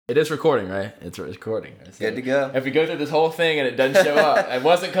It is recording, right? It's recording. So good to go. If we go through this whole thing and it doesn't show up, it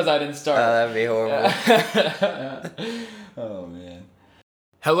wasn't because I didn't start. That'd be horrible. Oh, man.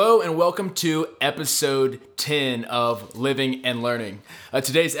 Hello and welcome to episode 10 of Living and Learning.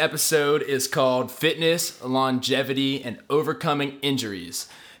 Today's episode is called Fitness, Longevity, and Overcoming Injuries.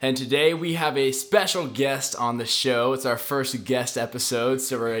 And today we have a special guest on the show. It's our first guest episode,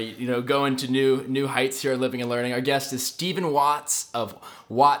 so we're going to new heights here at Living and Learning. Our guest is Stephen Watts of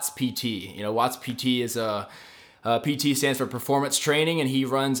Watts PT. Watts PT is PT stands for Performance Training, and he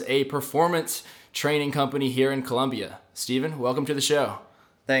runs a performance training company here in Columbia. Stephen, welcome to the show.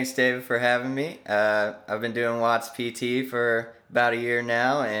 Thanks, David, for having me. I've been doing Watts PT for about a year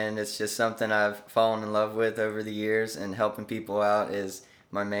now, and it's just something I've fallen in love with over the years, and helping people out is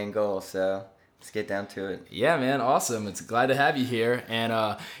my main goal, so let's get down to it. Yeah, man, awesome. It's glad to have you here. And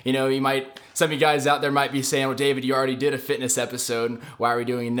some of you guys out there might be saying, well, David, you already did a fitness episode. Why are we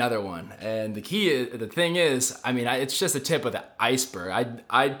doing another one? And the thing is, it's just the tip of the iceberg.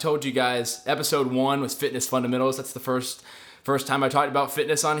 I told you guys episode 1 was fitness fundamentals. That's the first time I talked about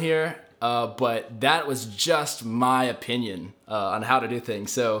fitness on here. But that was just my opinion on how to do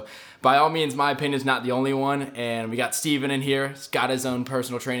things. So by all means, my opinion is not the only one. And we got Steven in here. He's got his own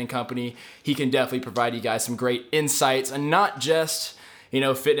personal training company. He can definitely provide you guys some great insights, and not just,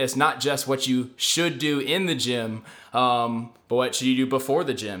 fitness, not just what you should do in the gym, but what should you do before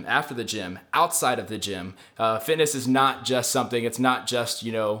the gym, after the gym, outside of the gym. Fitness is not just something, it's not just,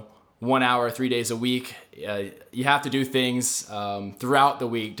 1 hour, 3 days a week. You have to do things throughout the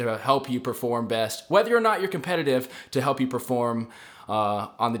week to help you perform best, whether or not you're competitive, to help you perform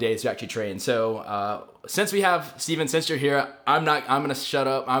on the days you actually train. So since we have Steven, since you're here, I'm going to shut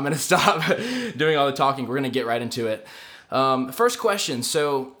up. I'm going to stop doing all the talking. We're going to get right into it. First question.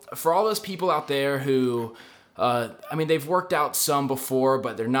 So for all those people out there who, they've worked out some before,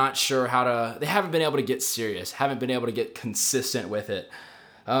 but they're not sure they haven't been able to get serious, haven't been able to get consistent with it.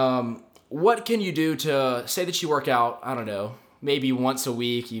 What can you do to say that you work out, I don't know, maybe once a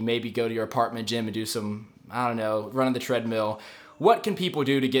week, you maybe go to your apartment gym and do some, run on the treadmill. What can people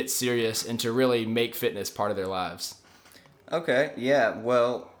do to get serious and to really make fitness part of their lives? Okay, yeah,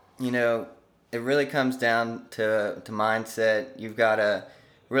 well, it really comes down to mindset. You've got to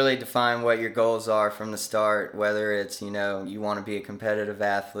really define what your goals are from the start, whether it's, you want to be a competitive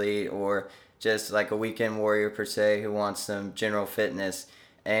athlete or just like a weekend warrior per se who wants some general fitness.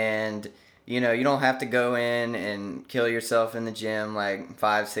 And you don't have to go in and kill yourself in the gym like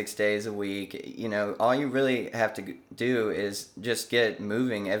 5-6 days a week. All you really have to do is just get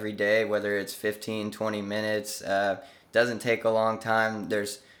moving every day, whether it's 15-20 minutes. Doesn't take a long time.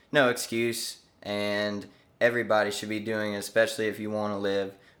 There's no excuse, and everybody should be doing it, especially if you want to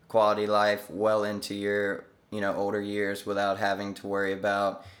live quality life well into your older years without having to worry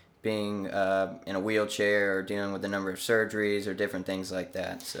about being in a wheelchair or dealing with a number of surgeries or different things like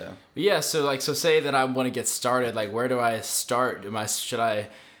that. So say that I want to get started, like where do I start? What should I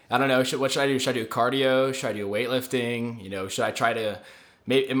do? Should I do cardio? Should I do weightlifting? Should I try to,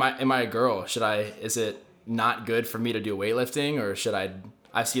 am I a girl? Is it not good for me to do weightlifting, or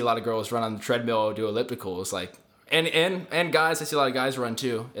I see a lot of girls run on the treadmill, do ellipticals, like, and guys, I see a lot of guys run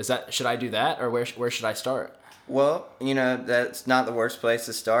too. Should I do that, or where should I start? Well, that's not the worst place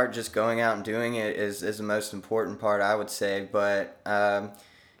to start. Just going out and doing it is the most important part, I would say. But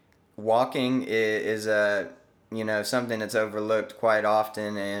walking is something that's overlooked quite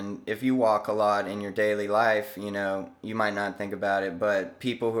often. And if you walk a lot in your daily life, you might not think about it. But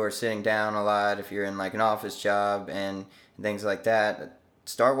people who are sitting down a lot, if you're in like an office job and things like that,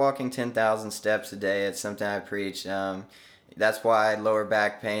 start walking 10,000 steps a day. It's something I preach. That's why lower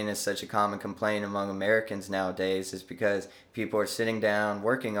back pain is such a common complaint among Americans nowadays, is because people are sitting down,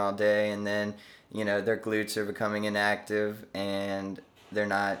 working all day, and then, their glutes are becoming inactive and they're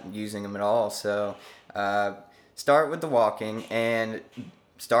not using them at all. So start with the walking and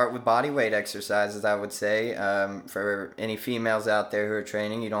start with body weight exercises, I would say. For any females out there who are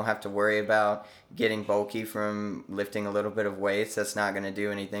training, you don't have to worry about getting bulky from lifting a little bit of weights. That's not going to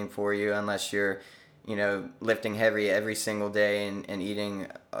do anything for you unless you're lifting heavy every single day and eating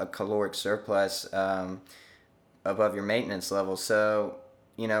a caloric surplus above your maintenance level. So,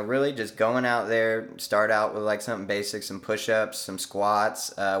 really just going out there, start out with like something basic, some push-ups, some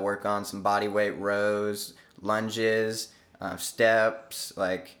squats, work on some body weight rows, lunges, steps,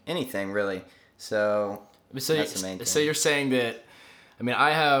 like anything really. So that's the main thing. So you're saying that,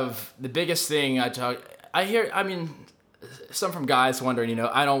 I have the biggest thing I hear, some from guys wondering,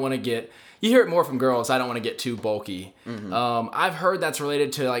 I don't want to get, you hear it more from girls, I don't want to get too bulky. Mm-hmm. I've heard that's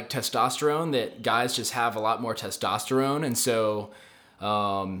related to like testosterone, that guys just have a lot more testosterone. And so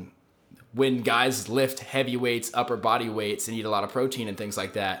when guys lift heavy weights, upper body weights, and eat a lot of protein and things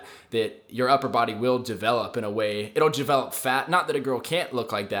like that, that your upper body will develop in a way. It'll develop fat. Not that a girl can't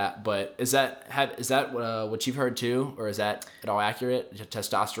look like that, but is that what you've heard too, or is that at all accurate?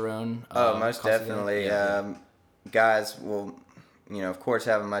 Testosterone? Oh, most definitely. Yeah. Guys will, of course,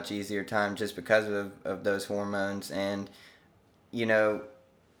 have a much easier time just because of those hormones, and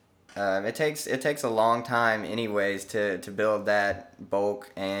it takes a long time anyways to build that bulk,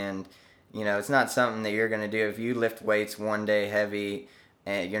 and it's not something that you're going to do. If you lift weights one day heavy,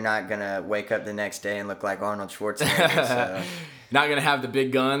 and you're not going to wake up the next day and look like Arnold Schwarzenegger. So. Not going to have the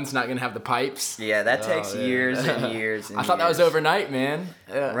big guns, not going to have the pipes. Yeah, that takes years and years and I thought that was overnight, man.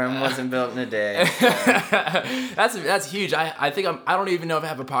 Rome wasn't built in a day. So. That's huge. I don't even know if I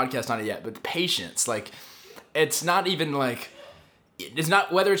have a podcast on it yet, but patience, it's not even it's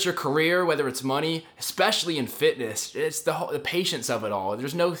not whether it's your career, whether it's money, especially in fitness. It's the patience of it all.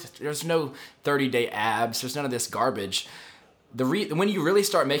 There's no 30-day abs. There's none of this garbage. When you really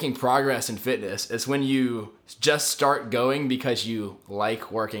start making progress in fitness, it's when you just start going because you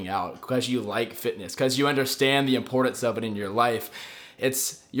like working out, because you like fitness, because you understand the importance of it in your life.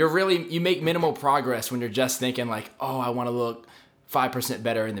 You make minimal progress when you're just thinking I want to look 5%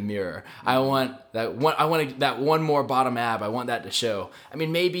 better in the mirror. I want that one more bottom ab. I want that to show. I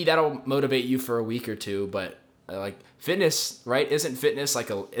mean, maybe that'll motivate you for a week or two, but fitness, right? Isn't fitness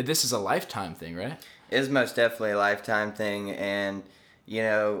this is a lifetime thing, right? It's most definitely a lifetime thing, and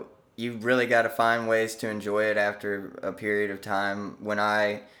you really got to find ways to enjoy it after a period of time. When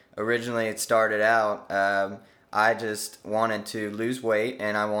I originally started out, I just wanted to lose weight,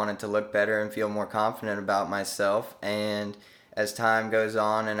 and I wanted to look better and feel more confident about myself, and as time goes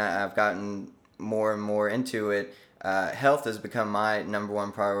on and I've gotten more and more into it, health has become my number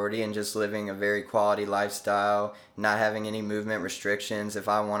one priority, and just living a very quality lifestyle, not having any movement restrictions. If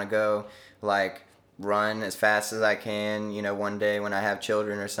I want to go run as fast as I can, one day when I have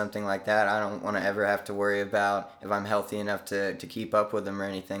children or something like that, I don't want to ever have to worry about if I'm healthy enough to keep up with them or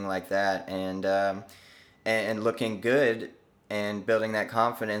anything like that. And looking good and building that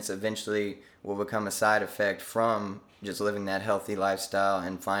confidence eventually will become a side effect from just living that healthy lifestyle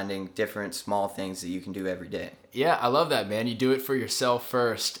and finding different small things that you can do every day. Yeah, I love that, man. You do it for yourself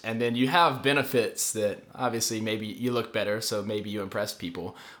first, and then you have benefits that obviously maybe you look better, so maybe you impress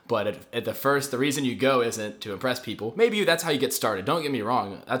people. But the reason you go isn't to impress people. Maybe that's how you get started. Don't get me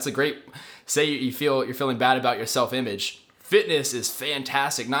wrong. That's a great, say you're feeling bad about your self-image. Fitness is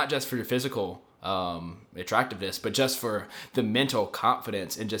fantastic, not just for your physical attractiveness, but just for the mental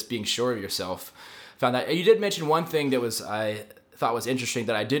confidence and just being sure of yourself. Found that you did mention one thing that I thought was interesting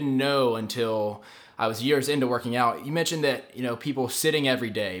that I didn't know until I was years into working out. You mentioned that people sitting every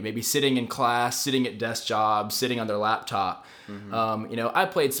day, maybe sitting in class, sitting at desk jobs, sitting on their laptop. Mm-hmm. I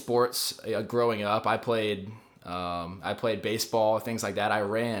played sports growing up. I played baseball, things like that. I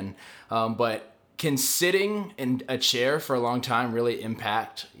ran, but can sitting in a chair for a long time really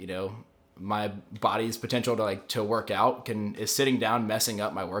impact my body's potential to work out? Is sitting down messing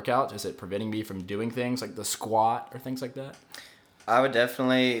up my workout? Is it preventing me from doing things like the squat or things like that? I would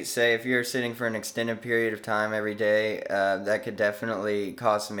definitely say if you're sitting for an extended period of time every day, that could definitely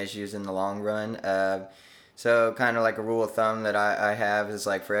cause some issues in the long run. So kind of like a rule of thumb that I have is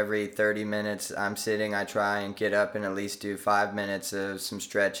for every 30 minutes I'm sitting, I try and get up and at least do 5 minutes of some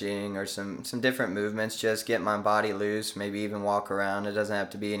stretching or some different movements, just get my body loose, maybe even walk around. It doesn't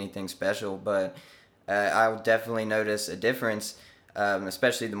have to be anything special, but I would definitely notice a difference,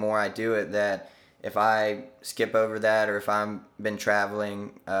 especially the more I do it, that if I skip over that, or if I've been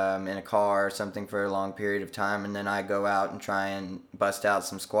traveling in a car or something for a long period of time, and then I go out and try and bust out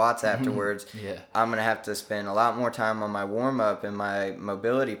some squats afterwards, I'm going to have to spend a lot more time on my warm-up and my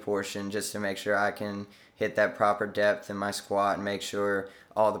mobility portion just to make sure I can hit that proper depth in my squat and make sure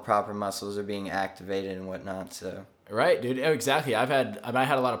all the proper muscles are being activated and whatnot. So. Right, dude. Oh, exactly. I had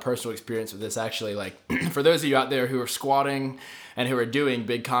a lot of personal experience with this, actually. For those of you out there who are squatting and who are doing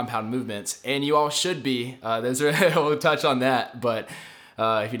big compound movements, and you all should be, we'll touch on that. But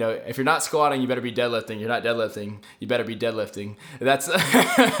if you're not squatting, you better be deadlifting. You're not deadlifting, you better be deadlifting. That's that's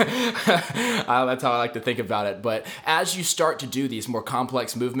how I like to think about it. But as you start to do these more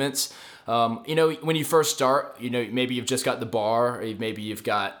complex movements, when you first start, maybe you've just got the bar, or maybe you've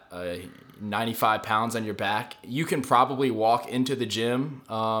got 95 pounds on your back, you can probably walk into the gym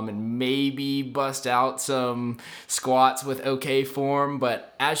and maybe bust out some squats with okay form.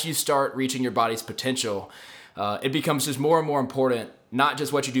 But as you start reaching your body's potential, it becomes just more and more important, not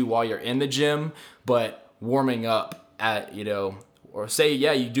just what you do while you're in the gym, but warming up or say,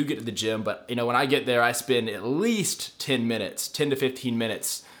 yeah, you do get to the gym, but when I get there, I spend at least 10 to 15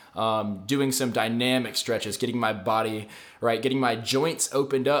 minutes doing some dynamic stretches, getting my body right, getting my joints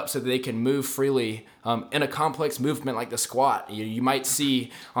opened up so that they can move freely in a complex movement like the squat. You might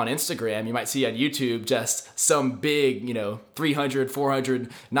see on Instagram, you might see on YouTube just some big, 300,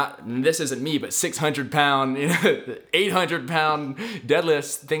 400, this isn't me, but 600 pound, 800 pound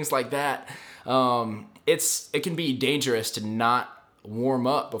deadlifts, things like that. It can be dangerous to not warm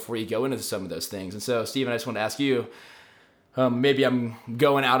up before you go into some of those things. And so, Steven, I just want to ask you, maybe I'm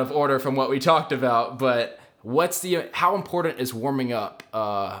going out of order from what we talked about, but how important is warming up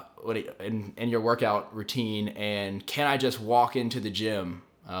in your workout routine, and can I just walk into the gym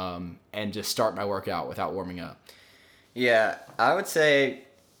and just start my workout without warming up? Yeah, I would say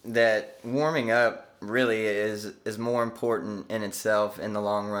that warming up really is more important in itself in the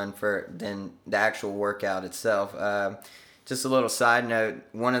long run than the actual workout itself. Just a little side note,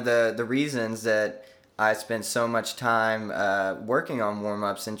 one of the reasons that I spend so much time working on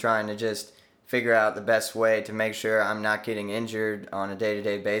warm-ups and trying to just figure out the best way to make sure I'm not getting injured on a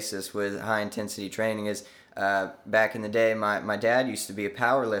day-to-day basis with high-intensity training is back in the day, my dad used to be a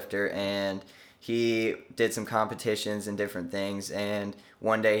power lifter, and he did some competitions and different things, and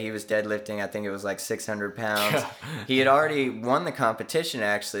one day he was deadlifting, I think it was like 600 pounds. He had already won the competition,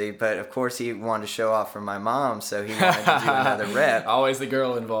 actually, but of course he wanted to show off for my mom, so he wanted to do another rep. Always the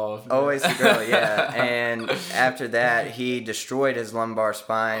girl involved. Always the girl, yeah. And after that, he destroyed his lumbar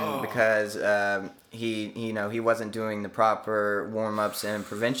spine because he wasn't doing the proper warm-ups and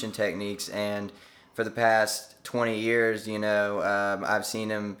prevention techniques, and for the past 20 years, I've seen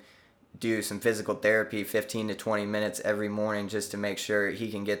him do some physical therapy 15 to 20 minutes every morning just to make sure he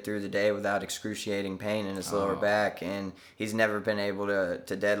can get through the day without excruciating pain in his lower back, and he's never been able to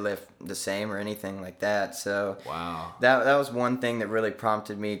deadlift the same or anything like that. So wow, that was one thing that really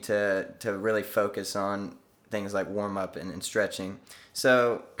prompted me to really focus on things like warm-up and stretching.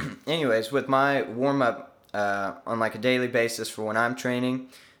 So anyways, with my warm-up on like a daily basis for when I'm training,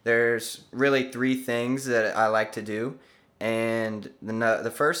 there's really 3 things that I like to do. And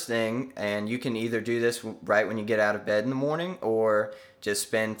the first thing, and you can either do this right when you get out of bed in the morning or just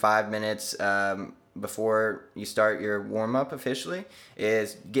spend 5 minutes before you start your warm-up officially,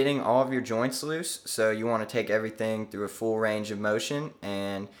 is getting all of your joints loose. So you want to take everything through a full range of motion,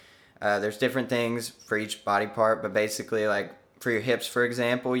 and there's different things for each body part, but basically like for your hips, for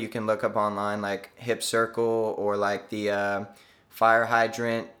example, you can look up online like hip circle or like the fire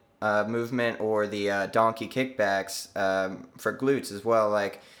hydrant movement or the donkey kickbacks for glutes as well.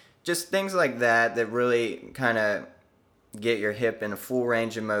 Like just things like that really kind of get your hip in a full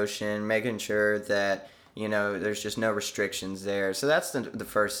range of motion, making sure that there's just no restrictions there. So that's the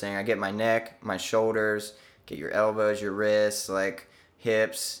first thing. I get my neck, my shoulders, get your elbows, your wrists, like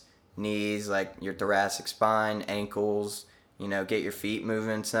hips, knees, like your thoracic spine, ankles, get your feet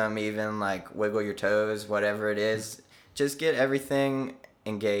moving some, even like wiggle your toes, whatever it is. Just get everything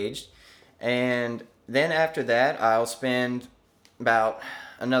engaged. And then after that, I'll spend about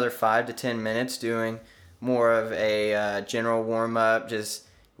another 5 to 10 minutes doing more of a general warm-up, just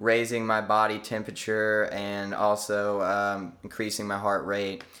raising my body temperature and also increasing my heart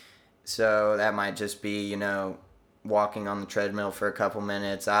rate. So that might just be, walking on the treadmill for a couple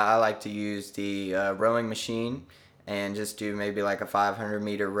minutes. I like to use the rowing machine and just do maybe like a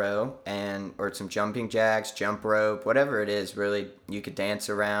 500-meter row or some jumping jacks, jump rope, whatever it is. Really, you could dance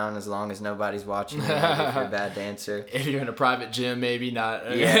around as long as nobody's watching you if you're a bad dancer. If you're in a private gym, maybe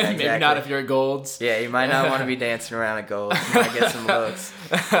not. Yeah, exactly. Maybe not if you're at Gold's. Yeah, you might not want to be dancing around at Gold's. You might get some looks,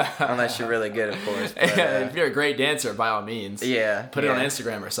 unless you're really good, of course. But, if you're a great dancer, by all means. Yeah. Put it on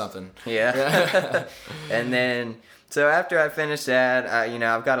Instagram or something. Yeah. And then... So after I finish that,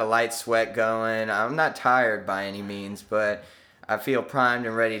 I've got a light sweat going. I'm not tired by any means, but I feel primed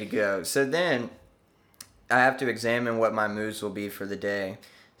and ready to go. So then I have to examine what my moves will be for the day.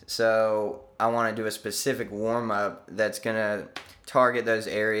 So I want to do a specific warm-up that's going to target those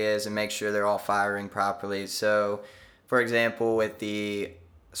areas and make sure they're all firing properly. So, for example, with the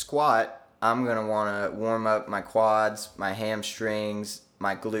squat, I'm going to want to warm up my quads, my hamstrings,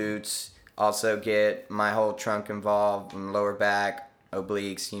 my glutes, also get my whole trunk involved, and lower back,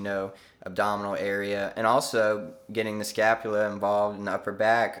 obliques, abdominal area, and also getting the scapula involved in the upper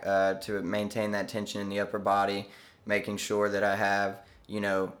back to maintain that tension in the upper body, making sure that I have,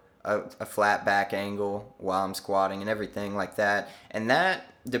 a flat back angle while I'm squatting and everything like that. And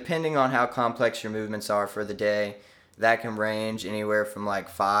that, depending on how complex your movements are for the day, that can range anywhere from like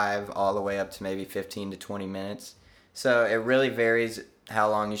 5 all the way up to maybe 15 to 20 minutes. So it really varies how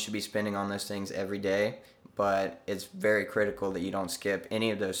long you should be spending on those things every day. but it's very critical that you don't skip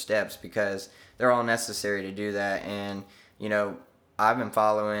any of those steps because they're all necessary to do that. And, I've been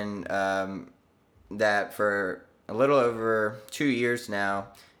following that for a little over 2 years now,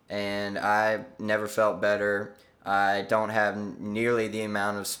 and I never felt better. I don't have nearly the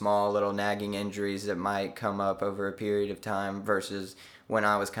amount of small little nagging injuries that might come up over a period of time versus when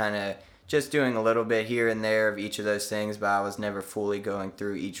I was kind of just doing a little bit here and there of each of those things, but I was never fully going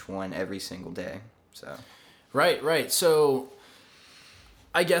through each one every single day. So, right. So,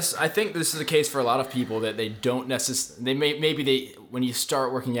 I think this is the case for a lot of people that they don't necessarily. When you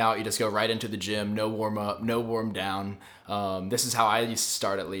start working out, you just go right into the gym, no warm up, no warm down. This is how I used to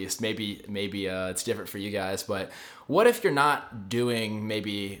start, at least. Maybe it's different for you guys, but what if you're not doing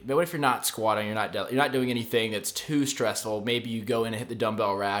what if you're not squatting, you're not doing anything that's too stressful? Maybe you go in and hit the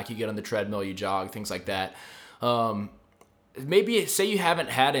dumbbell rack, you get on the treadmill, you jog, things like that. Maybe say you haven't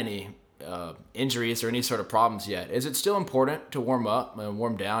had any injuries or any sort of problems yet. Is it still important to warm up and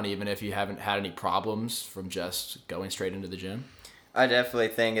warm down even if you haven't had any problems from just going straight into the gym? I definitely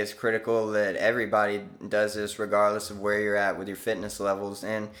think it's critical that everybody does this regardless of where you're at with your fitness levels.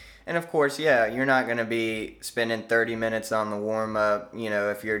 And of course, yeah, you're not going to be spending 30 minutes on the warm up,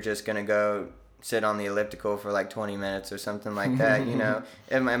 if you're just going to go sit on the elliptical for like 20 minutes or something like that.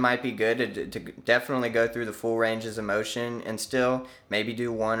 It might be good to definitely go through the full ranges of motion and still maybe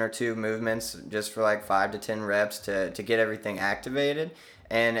do 1 or 2 movements just for like 5 to 10 reps to get everything activated.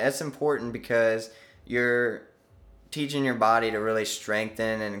 And it's important because you're teaching your body to really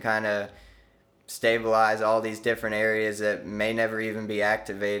strengthen and kind of stabilize all these different areas that may never even be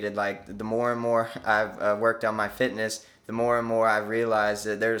activated. Like the more and more I've worked on my fitness, the more and more I've realized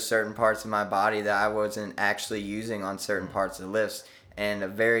that there's certain parts of my body that I wasn't actually using on certain parts of the lifts. And a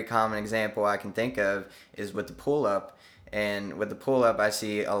very common example I can think of is with the pull-up. And with the pull-up, I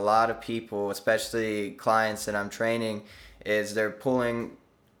see a lot of people, especially clients that I'm training, is they're pulling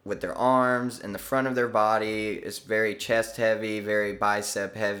with their arms and the front of their body. It's very chest heavy, very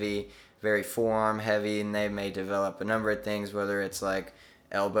bicep heavy, very forearm heavy, and they may develop a number of things, whether it's like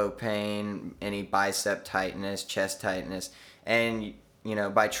elbow pain, any bicep tightness, chest tightness. And,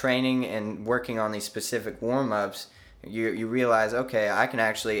 by training and working on these specific warm-ups, you realize, okay, I can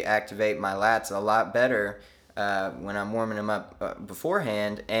actually activate my lats a lot better when I'm warming them up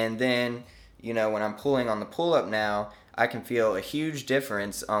beforehand. And then, when I'm pulling on the pull-up now, I can feel a huge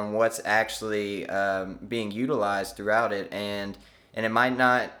difference on what's actually being utilized throughout it. And it might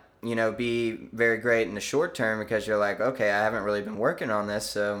not be very great in the short term because you're like, okay, I haven't really been working on this,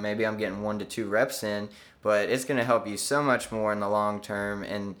 so maybe I'm getting 1 to 2 reps in, but it's going to help you so much more in the long term.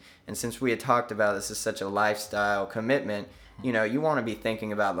 And since we had talked about this is such a lifestyle commitment, you want to be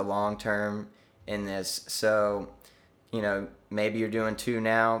thinking about the long term in this. So, maybe you're doing 2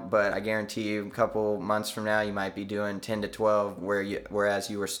 now, but I guarantee you a couple months from now you might be doing 10 to 12 whereas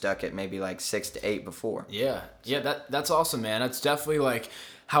you were stuck at maybe like 6 to 8 before. Yeah, that's awesome, man. That's definitely like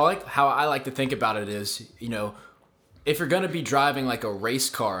how I like to think about it is, if you're going to be driving like a race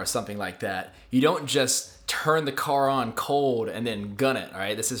car or something like that, you don't just turn the car on cold and then gun it, all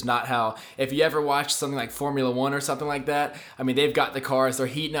right? This is not how, if you ever watch something like Formula One or something like that, I mean, they've got the cars, they're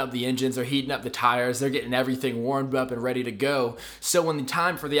heating up the engines, they're heating up the tires, they're getting everything warmed up and ready to go. So when the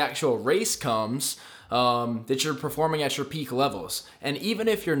time for the actual race comes, that you're performing at your peak levels. And even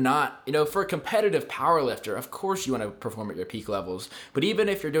if you're not, for a competitive powerlifter, of course you want to perform at your peak levels. But even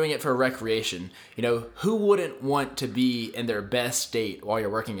if you're doing it for recreation, who wouldn't want to be in their best state while you're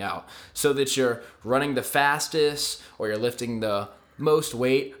working out so that you're running the fastest or you're lifting the most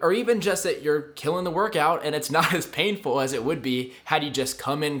weight, or even just that you're killing the workout and it's not as painful as it would be had you just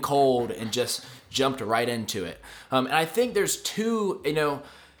come in cold and just jumped right into it. And I think there's two,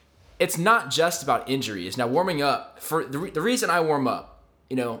 it's not just about injuries. Now, warming up, for the reason I warm up,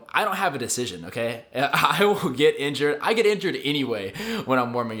 I don't have a decision, okay? I will get injured. I get injured anyway when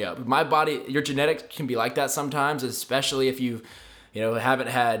I'm warming up. My body, your genetics can be like that sometimes, especially if you haven't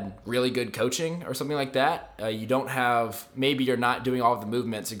had really good coaching or something like that. You don't have, maybe you're not doing all of the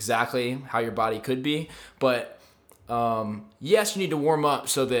movements exactly how your body could be. But yes, you need to warm up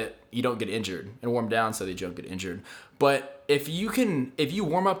so that you don't get injured and warm down so that you don't get injured. But if you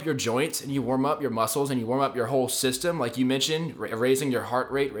warm up your joints and you warm up your muscles and you warm up your whole system, like you mentioned, raising your heart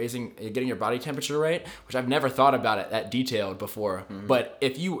rate, getting your body temperature right, which I've never thought about it that detailed before. Mm-hmm. But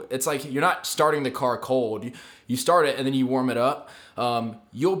it's like you're not starting the car cold. You start it and then you warm it up.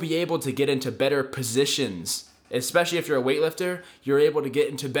 You'll be able to get into better positions especially if you're a weightlifter, you're able to get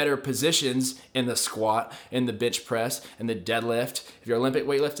into better positions in the squat, in the bench press, in the deadlift. If you're an Olympic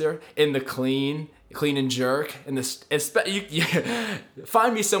weightlifter, in the clean and jerk, and this.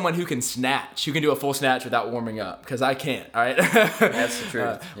 Find me someone who can snatch, who can do a full snatch without warming up, because I can't. All right, that's the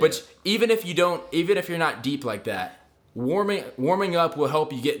truth. Which even if you're not deep like that, warming up will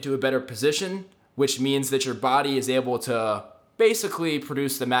help you get into a better position, which means that your body is able to basically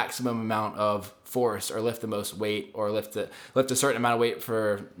produce the maximum amount of force, or lift the most weight, or lift a certain amount of weight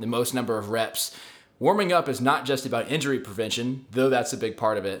for the most number of reps. Warming up is not just about injury prevention, though that's a big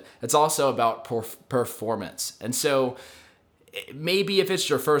part of it. It's also about performance. And so maybe if it's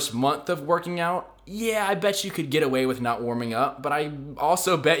your first month of working out, yeah, I bet you could get away with not warming up, but I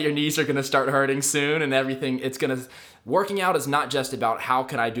also bet your knees are going to start hurting soon and everything. Working out is not just about how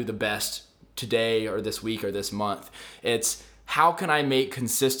can I do the best today or this week or this month. It's how can I make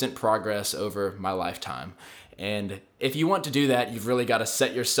consistent progress over my lifetime? And if you want to do that, you've really got to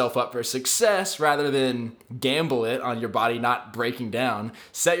set yourself up for success rather than gamble it on your body not breaking down.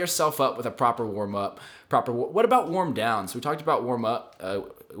 Set yourself up with a proper warm-up. What about warm down? So we talked about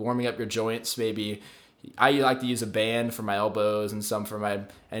warming up your joints. Maybe I like to use a band for my elbows and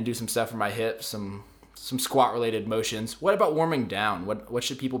and do some stuff for my hips, some squat-related motions. What about warming down? What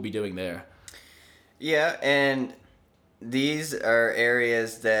should people be doing there? Yeah, and these are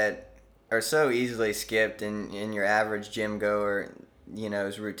areas that are so easily skipped in your average gym goer,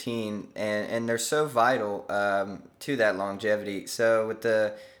 his routine, and they're so vital to that longevity. So with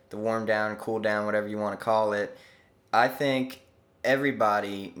the warm down, cool down, whatever you want to call it, I think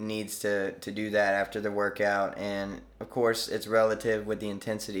everybody needs to do that after the workout. And of course, it's relative with the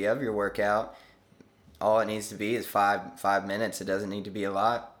intensity of your workout. All it needs to be is 5 minutes. It doesn't need to be a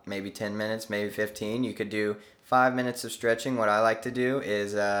lot. Maybe 10 minutes, maybe 15. You could do 5 minutes of stretching. What I like to do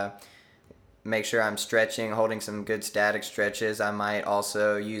is make sure I'm stretching, holding some good static stretches. I might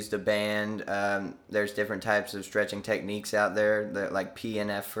also use the band. There's different types of stretching techniques out there, like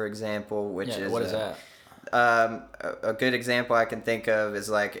PNF, for example, which is... What is that? A good example I can think of is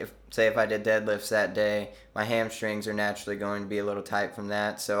like, if I did deadlifts that day, my hamstrings are naturally going to be a little tight from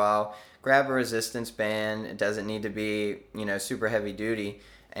that. So I'll grab a resistance band. It doesn't need to be, super heavy duty.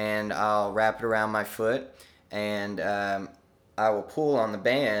 And I'll wrap it around my foot, and I will pull on the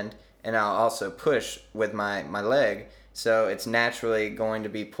band, and I'll also push with my leg. So it's naturally going to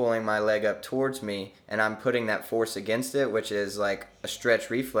be pulling my leg up towards me, and I'm putting that force against it, which is like a stretch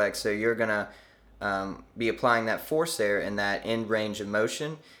reflex. So you're going to be applying that force there in that end range of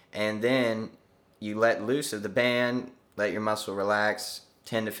motion, and then you let loose of the band, let your muscle relax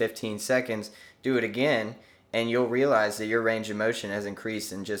 10 to 15 seconds, do it again, and you'll realize that your range of motion has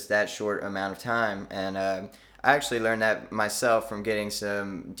increased in just that short amount of time. And I actually learned that myself from getting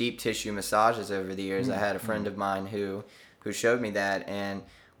some deep tissue massages over the years. I had a friend of mine who showed me that, and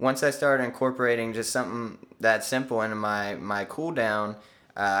once I started incorporating just something that simple into my cool down,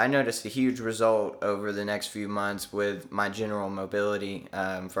 I noticed a huge result over the next few months with my general mobility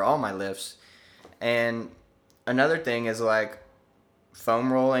for all my lifts. And another thing is like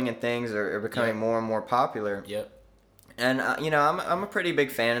foam rolling and things are becoming more and more popular. Yep. And I'm a pretty big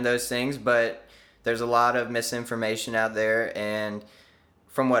fan of those things, but there's a lot of misinformation out there, and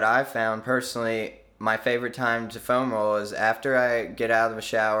from what I've found personally, my favorite time to foam roll is after I get out of the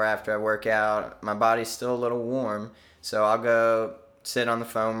shower, after I work out. My body's still a little warm, so I'll go sit on the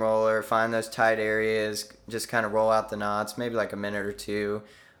foam roller, find those tight areas, just kind of roll out the knots, maybe like a minute or two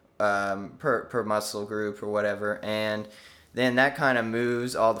per muscle group or whatever, and then that kind of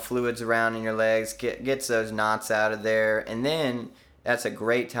moves all the fluids around in your legs, gets those knots out of there, and then that's a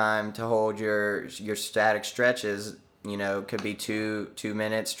great time to hold your static stretches. Could be 2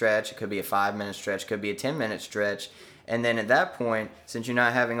 minute stretch, it could be a 5 minute stretch, it could be a 10-minute stretch. And then at that point, since you're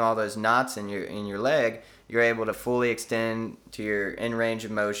not having all those knots in your leg, you're able to fully extend to your in range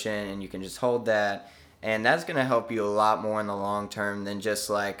of motion, and you can just hold that. And that's going to help you a lot more in the long term than just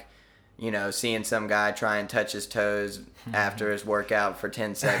like, seeing some guy try and touch his toes after his workout for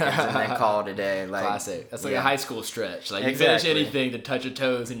 10 seconds and then call it a day. Like, classic. That's like a high school stretch. Like, you finish anything to touch your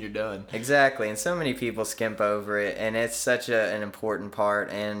toes and you're done. Exactly. And so many people skimp over it, and it's such an important part.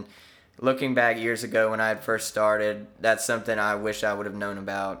 And looking back years ago when I had first started, that's something I wish I would have known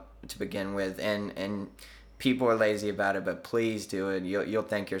about to begin with. And people are lazy about it, but please do it. You'll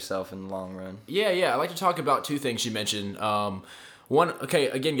thank yourself in the long run. Yeah. I'd like to talk about two things you mentioned.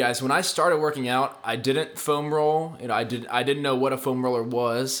 Again, guys, when I started working out, I didn't foam roll. I didn't know what a foam roller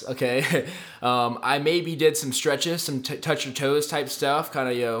was. Okay, I maybe did some stretches, some touch your toes type stuff, kind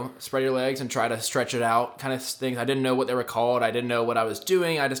of spread your legs and try to stretch it out, kind of things. I didn't know what they were called. I didn't know what I was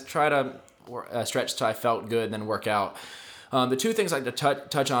doing. I just try to stretch till I felt good, and then work out. The two things I like to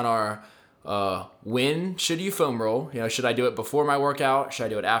touch on are when should you foam roll? Should I do it before my workout? Should I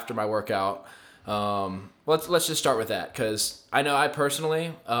do it after my workout? Let's just start with that, because I know I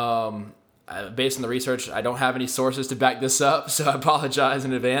personally, based on the research, I don't have any sources to back this up, so I apologize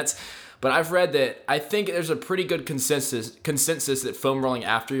in advance. But I've read that I think there's a pretty good consensus that foam rolling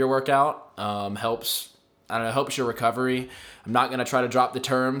after your workout helps your recovery. I'm not going to try to drop the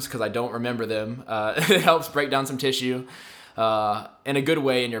terms because I don't remember them. It helps break down some tissue in a good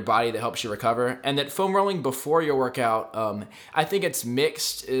way in your body that helps you recover. And that foam rolling before your workout, I think it's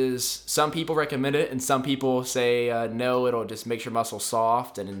mixed. Some people recommend it, and some people say no, it'll just make your muscles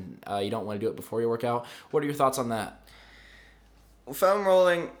soft, and you don't want to do it before your workout. What are your thoughts on that? Foam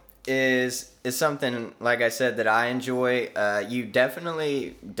rolling is something, like I said, that I enjoy. You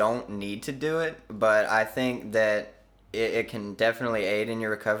definitely don't need to do it, but I think that it can definitely aid in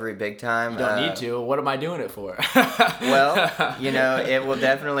your recovery big time. You don't need to. What am I doing it for? Well, it will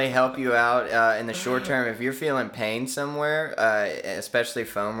definitely help you out in the short term. If you're feeling pain somewhere, especially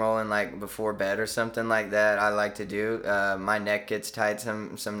foam rolling like before bed or something like that, I like to do. My neck gets tight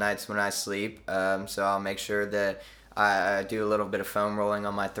some nights when I sleep, so I'll make sure that I do a little bit of foam rolling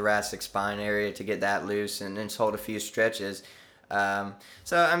on my thoracic spine area to get that loose and then just hold a few stretches.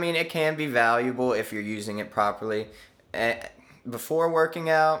 It can be valuable if you're using it properly. Before working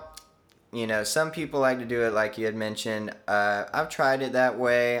out, some people like to do it like you had mentioned. I've tried it that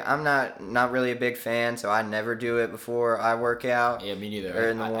way. I'm not really a big fan, so I never do it before I work out. Yeah, me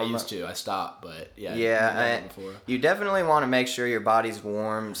neither. I used to. I stopped, but yeah. Yeah, you definitely want to make sure your body's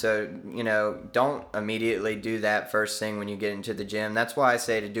warm. So, don't immediately do that first thing when you get into the gym. That's why I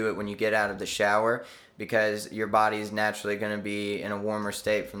say to do it when you get out of the shower, because your body's naturally going to be in a warmer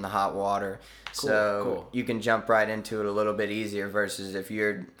state from the hot water. Cool. You can jump right into it a little bit easier versus if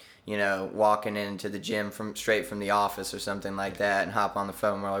you're walking into the gym straight from the office or something like that and hop on the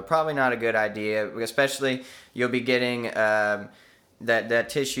foam roller. Probably not a good idea, especially you'll be getting that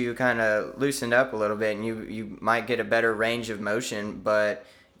tissue kind of loosened up a little bit, and you might get a better range of motion, but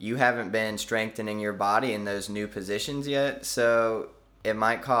you haven't been strengthening your body in those new positions yet, so it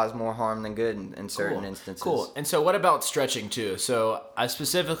might cause more harm than good in certain instances. Cool. And so what about stretching too? So I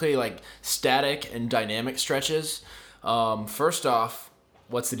specifically like static and dynamic stretches. First off,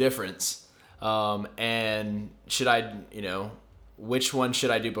 what's the difference? And should I, which one should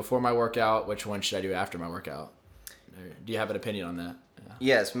I do before my workout? Which one should I do after my workout? Do you have an opinion on that? Yeah.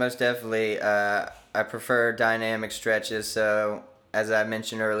 Yes, most definitely. I prefer dynamic stretches. So as I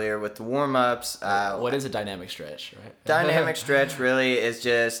mentioned earlier with the warm-ups. What is a dynamic stretch, right? Dynamic stretch really is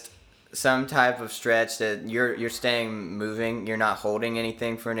just some type of stretch that you're staying moving. You're not holding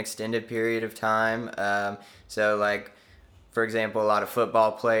anything for an extended period of time. So like, for example, a lot of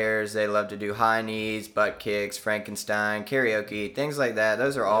football players, they love to do high knees, butt kicks, Frankenstein, karaoke, things like that.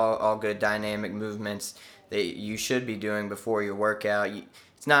 Those are all good dynamic movements that you should be doing before your workout.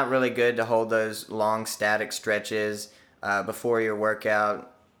 It's not really good to hold those long static stretches before your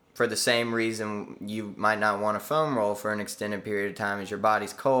workout for the same reason you might not want to foam roll for an extended period of time. As your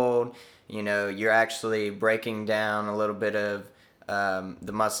body's cold, you're actually breaking down a little bit of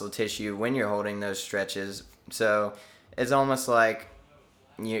the muscle tissue when you're holding those stretches. So it's almost like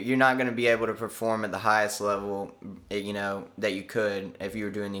you're not going to be able to perform at the highest level, that you could if you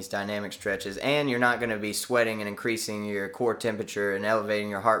were doing these dynamic stretches. And you're not going to be sweating and increasing your core temperature and elevating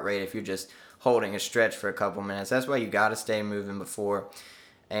your heart rate if you're just holding a stretch for a couple minutes. That's why you got to stay moving before.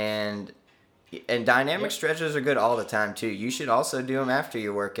 And dynamic stretches are good all the time too. You should also do them after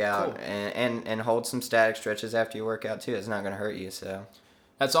your workout. Cool. and hold some static stretches after your workout too. It's not going to hurt you. So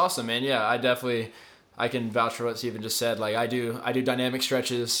that's awesome, man. Yeah, I can vouch for what Steven just said. Like I do dynamic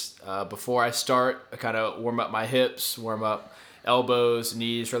stretches before I start. I kind of warm up my hips, warm up elbows,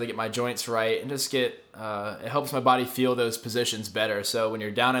 knees, really get my joints right, and just it helps my body feel those positions better. So when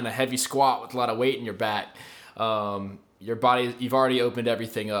you're down in a heavy squat with a lot of weight in your back, your body, you've already opened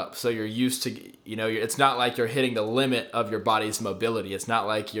everything up. So you're used to, it's not like you're hitting the limit of your body's mobility. It's not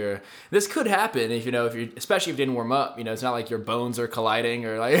like this could happen if especially if you didn't warm up, it's not like your bones are colliding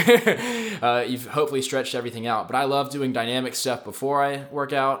or like, you've hopefully stretched everything out. But I love doing dynamic stuff before I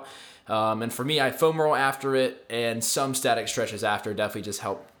work out. And for me, I foam roll after it, and some static stretches after definitely just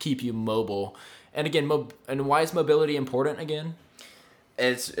help keep you mobile. And again, and why is mobility important again?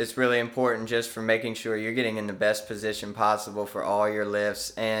 It's really important just for making sure you're getting in the best position possible for all your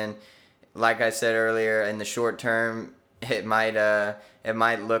lifts. And like I said earlier, in the short term, it might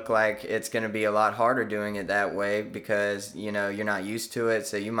look like it's going to be a lot harder doing it that way because you're not used to it.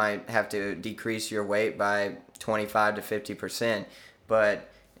 So you might have to decrease your weight by 25 to 50%. But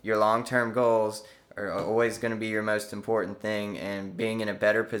your long-term goals are always going to be your most important thing, and being in a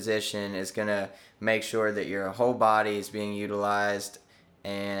better position is going to make sure that your whole body is being utilized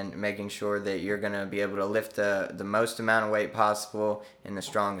and making sure that you're going to be able to lift the most amount of weight possible in the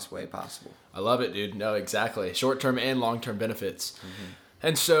strongest way possible. I love it, dude. No, exactly. Short-term and long-term benefits. Mm-hmm.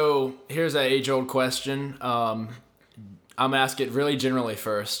 And so here's an age-old question. I'm going to ask it really generally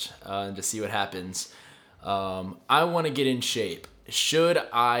first to see what happens. I want to get in shape. Should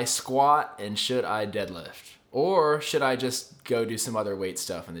I squat and should I deadlift? Or should I just go do some other weight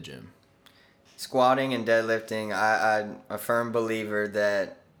stuff in the gym? Squatting and deadlifting, I'm a firm believer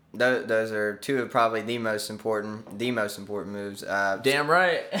that those are two of probably the most important moves. Damn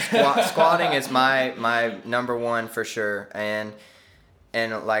right. Squatting is my number one for sure. And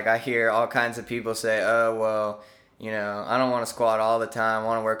like I hear all kinds of people say, oh, well, I don't want to squat all the time. I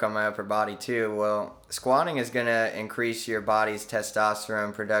want to work on my upper body too. Well, squatting is going to increase your body's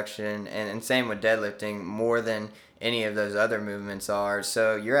testosterone production, and same with deadlifting, more than any of those other movements are.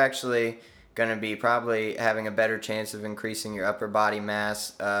 So you're actually going to be probably having a better chance of increasing your upper body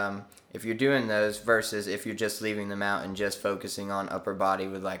mass if you're doing those versus if you're just leaving them out and just focusing on upper body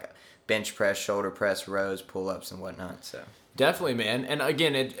with like bench press, shoulder press, rows, pull-ups, and whatnot. So definitely, man. And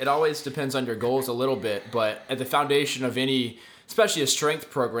again, it always depends on your goals a little bit, but at the foundation of any, especially a strength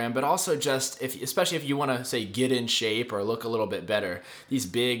program, but also just especially if you want to say get in shape or look a little bit better, these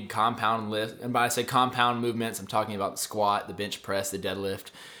big compound lifts, and by I say compound movements, I'm talking about the squat, the bench press, the deadlift,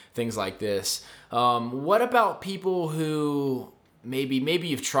 things like this. What about people who maybe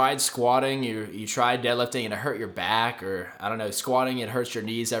you've tried squatting, you tried deadlifting and it hurt your back, or I don't know, squatting, it hurts your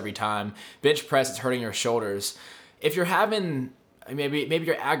knees every time. Bench press, it's hurting your shoulders. If you're having, maybe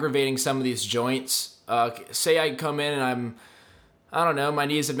you're aggravating some of these joints, say I come in and I don't know, my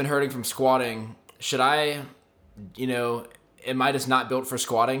knees have been hurting from squatting. Should I, am I just not built for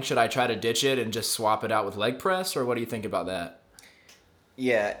squatting? Should I try to ditch it and just swap it out with leg press, or what do you think about that?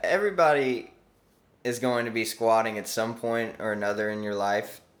 Yeah, everybody is going to be squatting at some point or another in your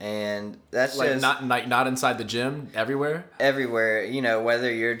life, and that's like just not inside the gym, everywhere. Everywhere,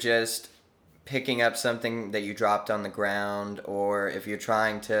 whether you're just picking up something that you dropped on the ground, or if you're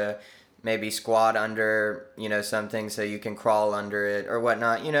trying to maybe squat under something so you can crawl under it or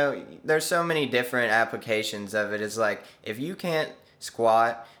whatnot. There's so many different applications of it. It's like if you can't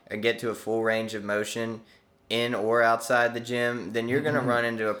squat or get to a full range of motion in or outside the gym, then you're going to run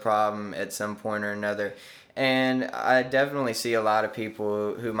into a problem at some point or another. And I definitely see a lot of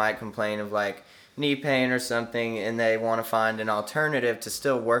people who might complain of like knee pain or something, and they want to find an alternative to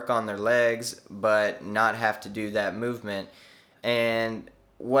still work on their legs but not have to do that movement. And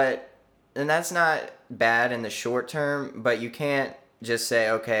that's not bad in the short term, but you can't just say,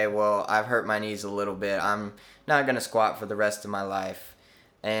 okay, well, I've hurt my knees a little bit, I'm not going to squat for the rest of my life.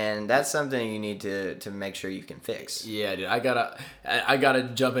 And that's something you need to make sure you can fix. Yeah, dude, I gotta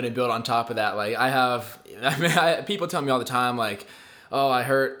jump in and build on top of that. Like people tell me all the time, like, oh, I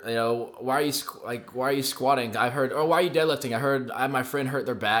hurt, why are you squatting? I've heard, oh, why are you deadlifting? I heard my friend hurt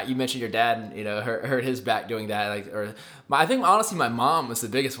their back. You mentioned your dad, hurt his back doing that. I think honestly my mom was the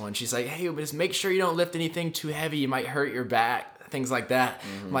biggest one. She's like, hey, but just make sure you don't lift anything too heavy. You might hurt your back, things like that.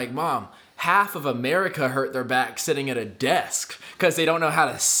 Mm-hmm. I'm like, Mom, half of America hurt their back sitting at a desk because they don't know how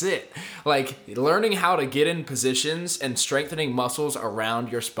to sit. Like learning how to get in positions and strengthening muscles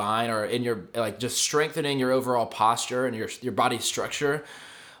around your spine or in your, like just strengthening your overall posture and your body structure.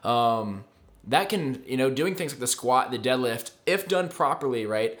 That can, doing things like the squat, the deadlift, if done properly,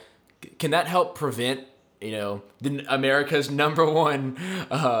 right? Can that help prevent, America's number one,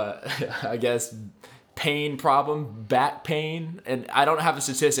 I guess, pain problem, back pain? And I don't have the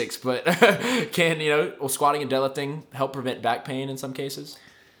statistics, but will squatting and deadlifting help prevent back pain in some cases?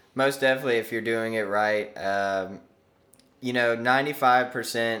 Most definitely, if you're doing it right.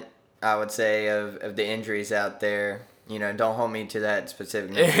 95%, I would say, of the injuries out there, don't hold me to that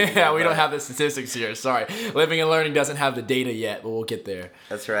specific number. Yeah, we don't have the statistics here. Sorry. Living and Learning doesn't have the data yet, but we'll get there.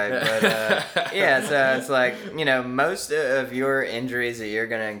 That's right. But so it's like, most of your injuries that you're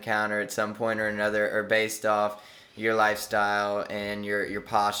going to encounter at some point or another are based off your lifestyle and your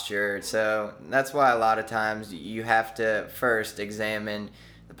posture. So that's why a lot of times you have to first examine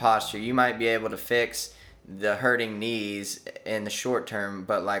the posture. You might be able to fix the hurting knees in the short term,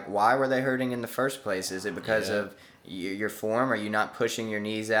 but like, why were they hurting in the first place? Is it because of your form? Are you not pushing your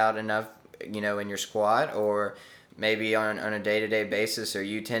knees out enough, in your squat? Or maybe on a day-to-day basis, are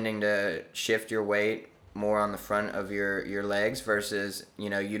you tending to shift your weight more on the front of your legs versus,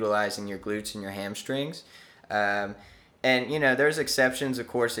 utilizing your glutes and your hamstrings? And, there's exceptions, of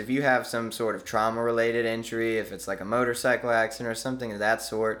course, if you have some sort of trauma-related injury, if it's like a motorcycle accident or something of that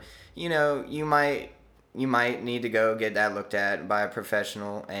sort, you might need to go get that looked at by a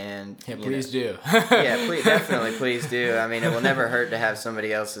professional. And yeah, please do. Yeah, definitely, please do. I mean, it will never hurt to have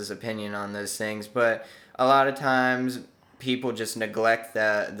somebody else's opinion on those things. But a lot of times, people just neglect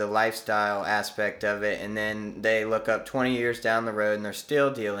the lifestyle aspect of it, and then they look up 20 years down the road and they're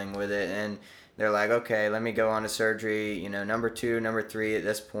still dealing with it, and they're like, okay, let me go on to surgery, number 2, number 3 at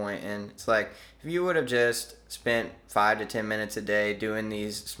this point. And it's like, if you would have just spent 5 to 10 minutes a day doing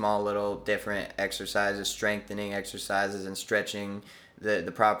these small little different exercises, strengthening exercises and stretching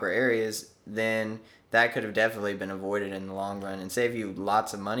the proper areas, then that could have definitely been avoided in the long run and save you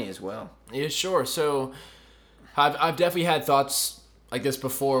lots of money as well. Yeah, sure. So I've definitely had thoughts like this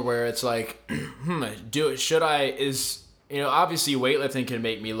before where it's like, obviously weightlifting can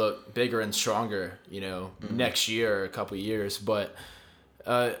make me look bigger and stronger, next year or a couple of years. But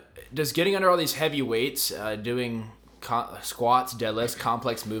does getting under all these heavy weights, doing squats, deadlifts,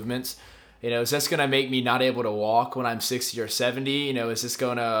 complex movements, is this going to make me not able to walk when I'm 60 or 70? Is this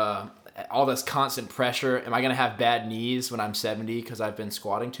going to, all this constant pressure, am I going to have bad knees when I'm 70 because I've been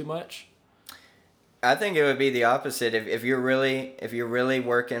squatting too much? I think it would be the opposite. If you're really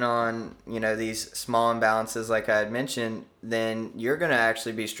working on, these small imbalances like I had mentioned, then you're going to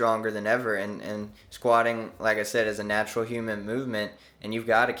actually be stronger than ever. And squatting, like I said, is a natural human movement, and you've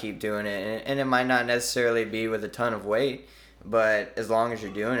got to keep doing it. And it might not necessarily be with a ton of weight, but as long as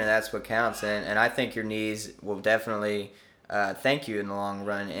you're doing it, that's what counts. And I think your knees will definitely thank you in the long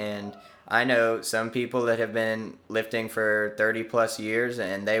run. And I know some people that have been lifting for 30 plus years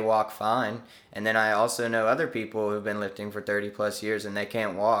and they walk fine. And then I also know other people who've been lifting for 30 plus years and they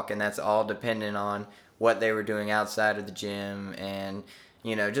can't walk. And that's all dependent on what they were doing outside of the gym and,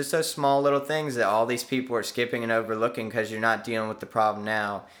 just those small little things that all these people are skipping and overlooking because you're not dealing with the problem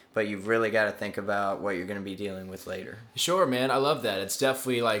now, but you've really got to think about what you're going to be dealing with later. Sure, man. I love that. It's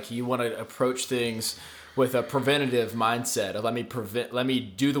definitely like you want to approach things with a preventative mindset of let me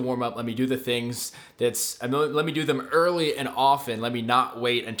do the warm up, let me do the things let me do them early and often. Let me not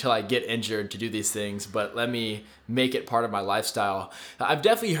wait until I get injured to do these things, but let me make it part of my lifestyle. I've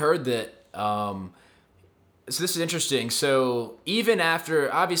definitely heard that. So this is interesting. So even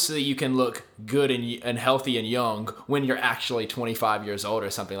after, obviously you can look good and healthy and young when you're actually 25 years old or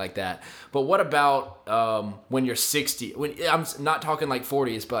something like that. But what about when you're 60? I'm not talking like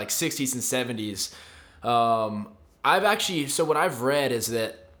 40s, but like 60s and 70s. So what I've read is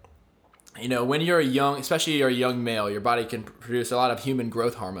that, when you're especially you're a young male, your body can produce a lot of human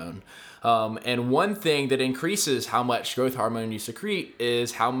growth hormone. And one thing that increases how much growth hormone you secrete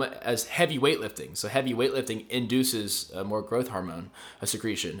is as heavy weightlifting. So heavy weightlifting induces more growth hormone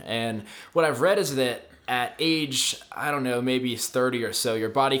secretion. And what I've read is that at age, I don't know, maybe it's 30 or so, your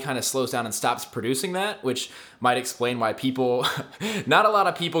body kind of slows down and stops producing that, which might explain why not a lot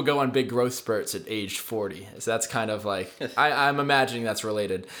of people go on big growth spurts at age 40. So that's kind of like, I'm imagining that's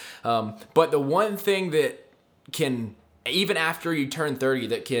related. But the one thing that can, even after you turn 30,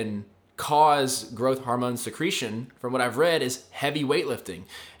 that can cause growth hormone secretion, from what I've read, is heavy weightlifting.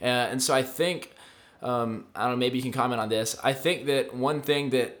 And so I think, I don't know, maybe you can comment on this. I think that one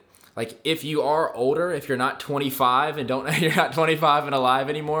thing that, like, if you are older, if you're not 25 and you're not 25 and alive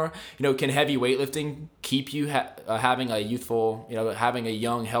anymore, can heavy weightlifting keep you having a youthful, having a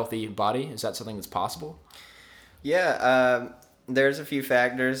young, healthy body? Is that something that's possible? Yeah, there's a few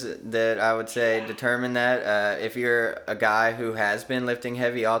factors that I would say determine that. If you're a guy who has been lifting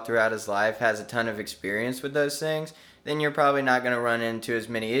heavy all throughout his life, has a ton of experience with those things, then you're probably not going to run into as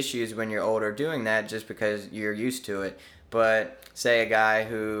many issues when you're older doing that just because you're used to it. But say a guy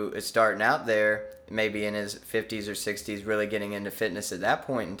who is starting out there, maybe in his 50s or 60s, really getting into fitness at that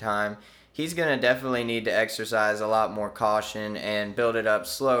point in time, he's going to definitely need to exercise a lot more caution and build it up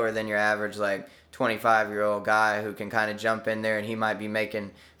slower than your average, 25-year-old guy who can kind of jump in there and he might be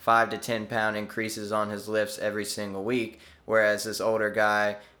making 5 to 10 pound increases on his lifts every single week, whereas this older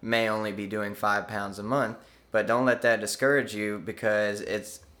guy may only be doing 5 pounds a month. But don't let that discourage you because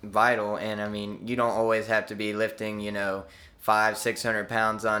it's vital. And I mean, you don't always have to be lifting 500-600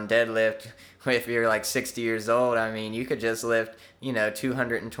 pounds on deadlift if you're 60 years old. I mean, you could just lift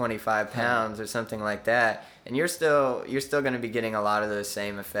 225 pounds or something like that, and you're still going to be getting a lot of those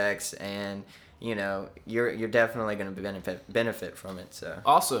same effects, and you're definitely going to benefit from it. So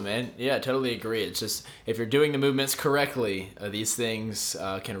awesome, man. Yeah, totally agree. It's just, if you're doing the movements correctly, these things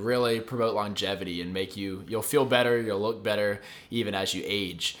can really promote longevity and make you'll feel better, you'll look better even as you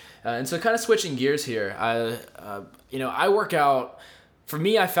age. And so kind of switching gears here, I work out For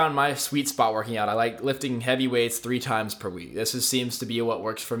me, I found my sweet spot working out. I like lifting heavy weights 3 times per week. Seems to be what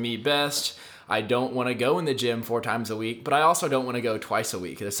works for me best. I don't want to go in the gym 4 times a week, but I also don't want to go twice a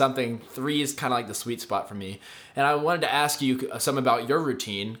week. There's something, 3 is kind of like the sweet spot for me. And I wanted to ask you some about your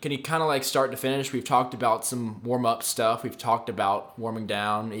routine. Can you kind of like start to finish? We've talked about some warm-up stuff. We've talked about warming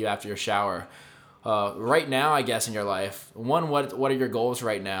down after your shower. Right now, I guess, in your life, one, what are your goals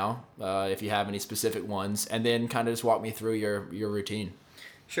right now, if you have any specific ones? And then kind of just walk me through your routine.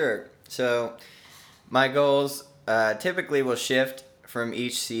 Sure. So my goals typically will shift from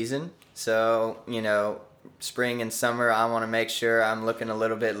each season. So, spring and summer, I want to make sure I'm looking a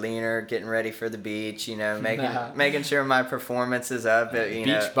little bit leaner, getting ready for the beach, making sure my performance is up.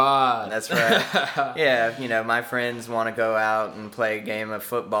 Beach bod. That's right. Yeah, my friends want to go out and play a game of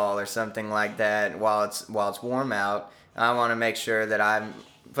football or something like that while it's warm out. I want to make sure that I'm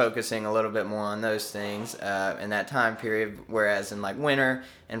focusing a little bit more on those things in that time period, whereas in like winter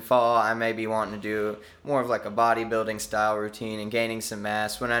and fall, I may be wanting to do more of like a bodybuilding style routine and gaining some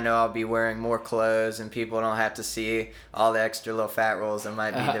mass when I know I'll be wearing more clothes and people don't have to see all the extra little fat rolls that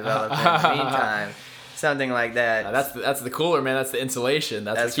might be developing in the meantime. Something like that. That's the cooler, man. That's the insulation.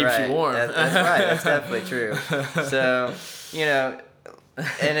 That's what keeps right. you warm. That's right. That's definitely true. So,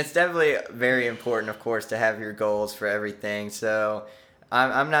 and it's definitely very important, of course, to have your goals for everything. So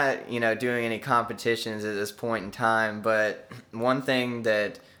I'm not, doing any competitions at this point in time, but one thing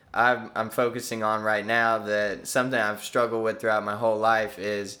that I'm focusing on right now, that something I've struggled with throughout my whole life,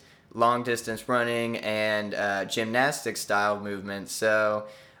 is long distance running and gymnastic style movements. So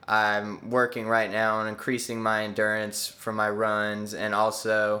I'm working right now on increasing my endurance for my runs and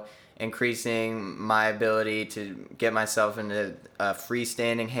also increasing my ability to get myself into a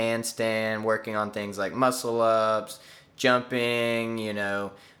freestanding handstand, working on things like muscle ups, jumping,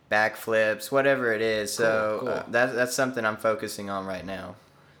 backflips, whatever it is. So cool. That's something I'm focusing on right now.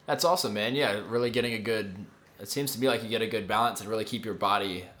 That's awesome, man. Yeah, really getting it seems to me like you get a good balance and really keep your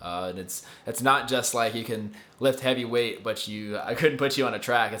body. And it's not just like you can lift heavy weight, but I couldn't put you on a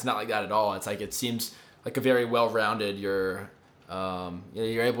track. It's not like that at all. It's like, it seems like a very well-rounded, you're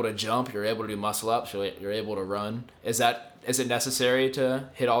able to jump, you're able to do muscle ups, you're able to run. Is it necessary to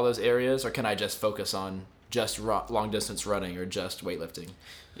hit all those areas, or can I just focus on just long distance running or just weightlifting?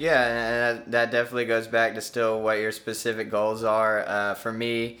 Yeah, and that definitely goes back to still what your specific goals are. For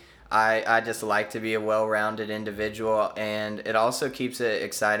me, I just like to be a well-rounded individual, and it also keeps it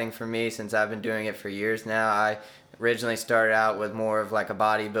exciting for me since I've been doing it for years now. I originally started out with more of like a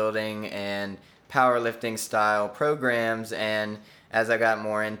bodybuilding and powerlifting style programs, and as I got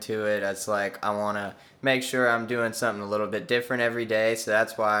more into it, it's like I want to make sure I'm doing something a little bit different every day. So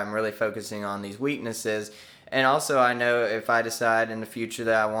that's why I'm really focusing on these weaknesses. And also, I know if I decide in the future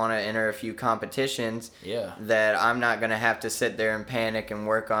that I want to enter a few competitions, that I'm not going to have to sit there and panic and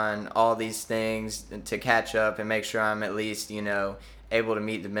work on all these things to catch up and make sure I'm at least, able to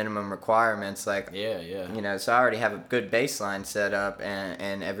meet the minimum requirements. So I already have a good baseline set up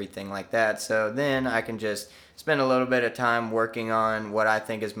and everything like that. So then I can just spend a little bit of time working on what I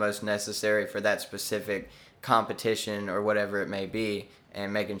think is most necessary for that specific competition or whatever it may be,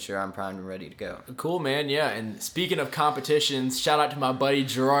 and making sure I'm primed and ready to go. Cool, man. Yeah, and speaking of competitions, shout out to my buddy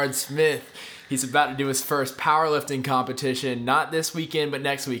Gerard Smith. He's about to do his first powerlifting competition, not this weekend, but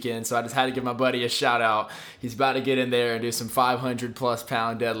next weekend. So I just had to give my buddy a shout out. He's about to get in there and do some 500 plus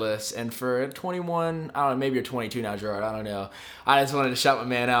pound deadlifts. And for 21, I don't know, maybe you're 22 now, Gerard. I don't know. I just wanted to shout my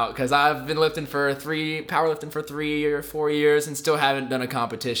man out because I've been powerlifting for 3 or 4 years and still haven't done a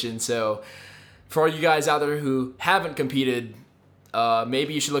competition. So for all you guys out there who haven't competed,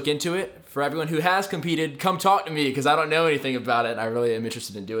 maybe you should look into it. For everyone who has competed, come talk to me because I don't know anything about it and I really am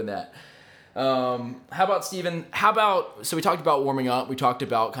interested in doing that. How about Steven? So we talked about warming up. We talked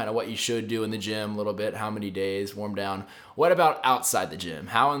about kind of what you should do in the gym a little bit, how many days, warm down. What about outside the gym?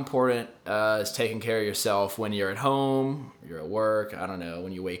 How important is taking care of yourself when you're at home, you're at work, I don't know,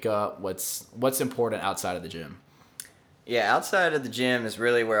 when you wake up? What's important outside of the gym? Yeah, outside of the gym is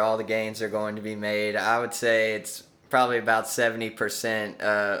really where all the gains are going to be made. I would say it's probably about 70%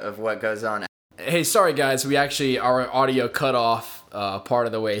 of what goes on. Hey, sorry guys, our audio cut off part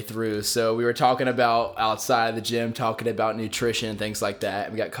of the way through. So we were talking about outside of the gym, talking about nutrition and things like that,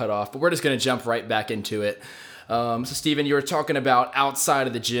 and we got cut off. But we're just going to jump right back into it. So Steven, you were talking about outside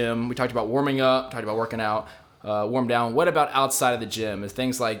of the gym. We talked about warming up, talked about working out, warm down. What about outside of the gym? Is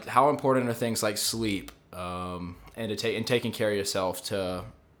things like, how important are things like sleep and taking care of yourself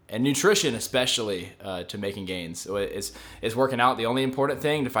and nutrition especially to making gains? So is working out the only important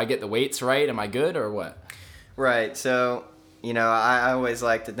thing? If I get the weights right, am I good or what? Right. So, I always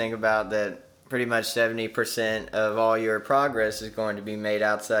like to think about that pretty much 70% of all your progress is going to be made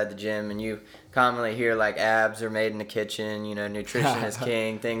outside the gym. And you commonly hear like abs are made in the kitchen, nutrition is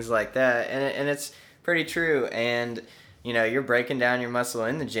king, things like that. And it's pretty true. And, you're breaking down your muscle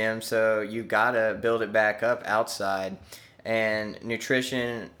in the gym, so you got to build it back up outside. And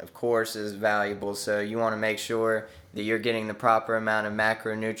nutrition, of course, is valuable. So you want to make sure that you're getting the proper amount of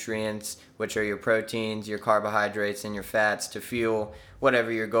macronutrients, which are your proteins, your carbohydrates, and your fats to fuel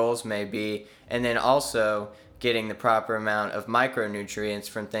whatever your goals may be. And then also getting the proper amount of micronutrients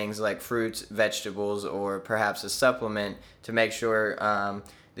from things like fruits, vegetables, or perhaps a supplement to make sure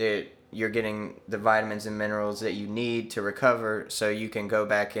that you're getting the vitamins and minerals that you need to recover so you can go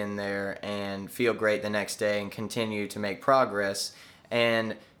back in there and feel great the next day and continue to make progress.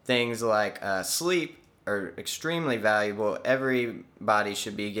 And things like sleep are extremely valuable. Everybody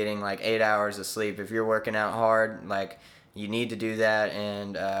should be getting like 8 hours of sleep. If you're working out hard, like, you need to do that.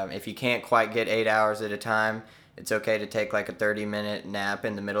 And if you can't quite get 8 hours at a time, it's okay to take like a 30-minute nap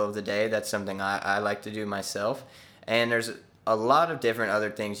in the middle of the day. That's something I like to do myself. And there's a lot of different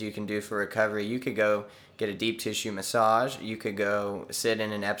other things you can do for recovery. You could go get a deep tissue massage. You could go sit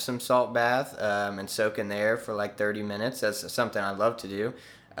in an Epsom salt bath and soak in there for like 30 minutes. That's something I love to do.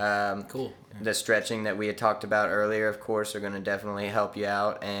 Cool. The stretching that we had talked about earlier, of course, are going to definitely help you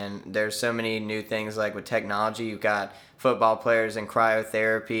out. And there's so many new things like with technology. You've got football players in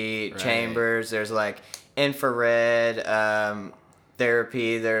cryotherapy chambers. There's like infrared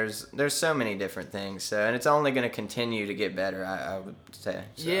therapy. There's so many different things. So, and it's only going to continue to get better, I would say.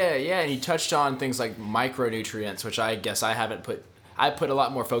 So. Yeah, and you touched on things like micronutrients, which I guess I put a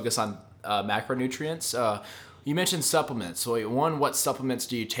lot more focus on macronutrients. You mentioned supplements. So, one, what supplements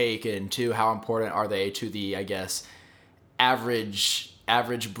do you take, and two, how important are they to the, I guess, average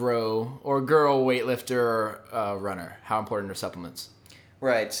bro or girl weightlifter or runner? How important are supplements?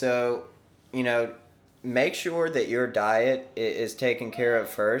 Right. So, make sure that your diet is taken care of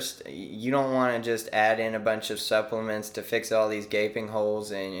first. You don't want to just add in a bunch of supplements to fix all these gaping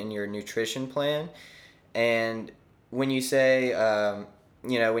holes in your nutrition plan. And when you say,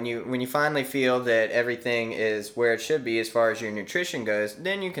 when you finally feel that everything is where it should be as far as your nutrition goes,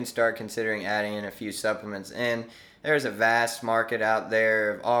 then you can start considering adding in a few supplements. And there's a vast market out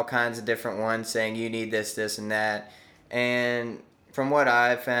there of all kinds of different ones saying you need this, this, and that. And from what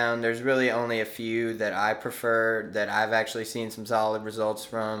I've found, there's really only a few that I prefer that I've actually seen some solid results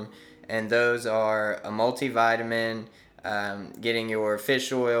from, and those are a multivitamin, getting your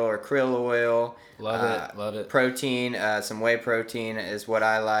fish oil or krill oil. Love it. Protein, some whey protein is what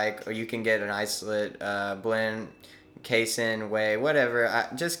I like, or you can get an isolate blend, casein, whey, whatever.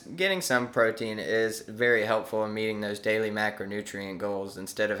 Just getting some protein is very helpful in meeting those daily macronutrient goals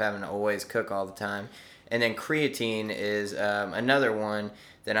instead of having to always cook all the time. And then creatine is another one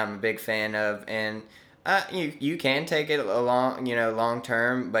that I'm a big fan of. And you can take it long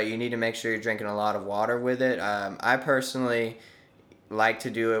term, but you need to make sure you're drinking a lot of water with it. I personally like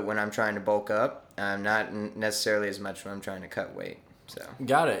to do it when I'm trying to bulk up, not necessarily as much when I'm trying to cut weight. So.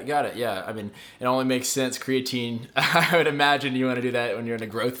 Got it. Yeah, I mean, it only makes sense. Creatine, I would imagine you want to do that when you're in a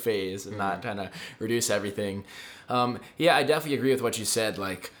growth phase and not trying to reduce everything. Yeah, I definitely agree with what you said.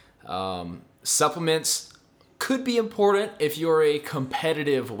 Like, supplements could be important if you're a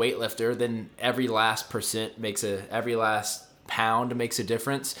competitive weightlifter. Then every last pound makes a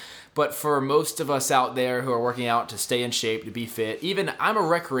difference. But for most of us out there who are working out to stay in shape, to be fit, even I'm a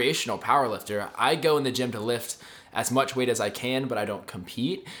recreational powerlifter. I go in the gym to lift as much weight as I can, but I don't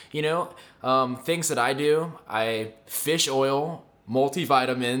compete. Things that I do: fish oil,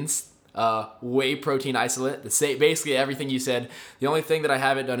 multivitamins, whey protein isolate, basically everything you said. The only thing that I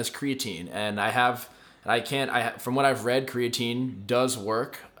haven't done is creatine, and from what I've read, creatine does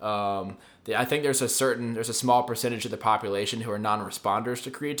work. I think there's a small percentage of the population who are non-responders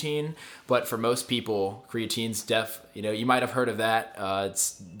to creatine, but for most people, creatine's you might have heard of that.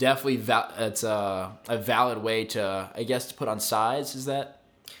 It's definitely a valid way to, I guess, to put on size. What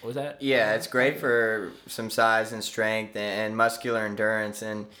was that? Yeah, it's great for some size and strength and muscular endurance.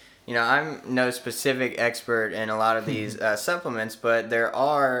 And I'm no specific expert in a lot of these supplements, but there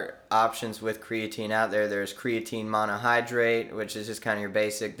are options with creatine out there. There's creatine monohydrate, which is just kind of your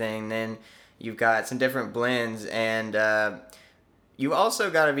basic thing. Then you've got some different blends, and you also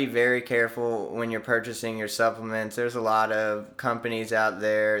got to be very careful when you're purchasing your supplements. There's a lot of companies out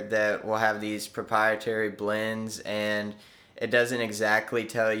there that will have these proprietary blends, and it doesn't exactly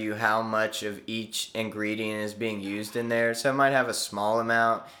tell you how much of each ingredient is being used in there. So it might have a small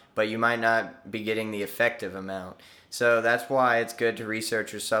amount, but you might not be getting the effective amount. So that's why it's good to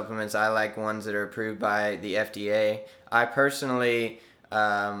research your supplements. I like ones that are approved by the FDA. I personally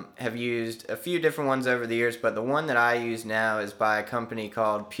Have used a few different ones over the years, but the one that I use now is by a company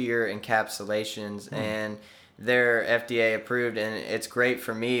called Pure Encapsulations, and they're FDA approved, and it's great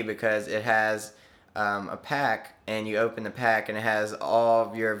for me because it has a pack, and you open the pack, and it has all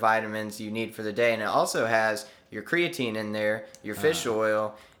of your vitamins you need for the day, and it also has your creatine in there, your fish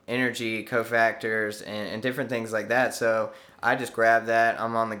oil, energy cofactors, and different things like that. So I just grab that.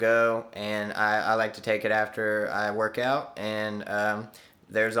 I'm on the go, and I like to take it after I work out, and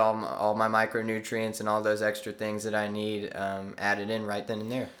there's all my micronutrients and all those extra things that I need added in right then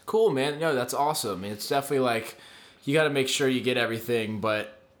and there. Cool, man. No, that's awesome. I mean, it's definitely like you got to make sure you get everything,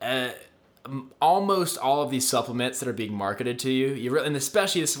 but almost all of these supplements that are being marketed to you, and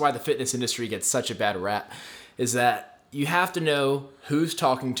especially this is why the fitness industry gets such a bad rap, is that you have to know who's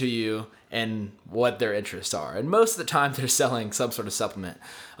talking to you and what their interests are. And most of the time they're selling some sort of supplement.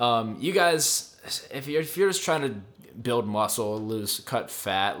 You guys, if you're just trying to build muscle, cut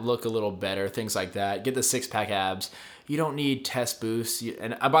fat, look a little better, things like that, get the 6-pack abs, you don't need test boosts.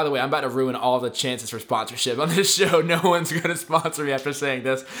 And by the way, I'm about to ruin all the chances for sponsorship on this show. No one's going to sponsor me after saying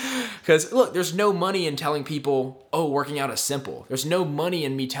this. Because, look, there's no money in telling people, oh, working out is simple. There's no money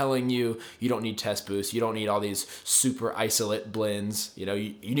in me telling you, you don't need test boosts. You don't need all these super isolate blends. You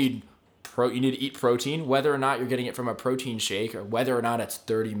need you need to eat protein, whether or not you're getting it from a protein shake or whether or not it's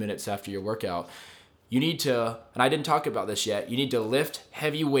 30 minutes after your workout. You need to, and I didn't talk about this yet, you need to lift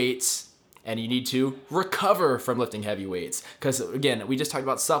heavy weights and you need to recover from lifting heavy weights. Because again, we just talked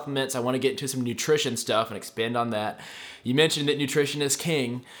about supplements. I want to get into some nutrition stuff and expand on that. You mentioned that nutrition is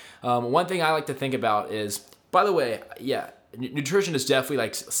king. One thing I like to think about is, by the way, nutrition is definitely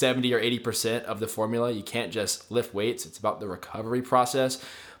like 70 or 80% of the formula. You can't just lift weights. It's about the recovery process.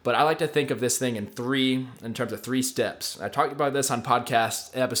 But I like to think of this thing in terms of 3 steps. I talked about this on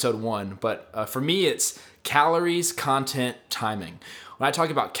podcast episode 1, but for me, it's calories, content, timing. When I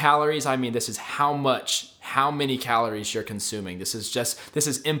talk about calories, I mean this is how many calories you're consuming. This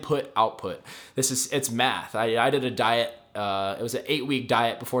is input, output. It's math. I did a diet. It was an 8-week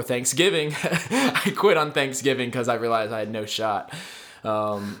diet before Thanksgiving. I quit on Thanksgiving because I realized I had no shot.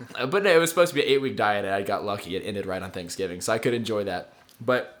 But it was supposed to be an 8-week diet, and I got lucky. It ended right on Thanksgiving, so I could enjoy that.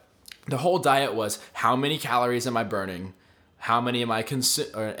 But the whole diet was how many calories am I burning? How many am I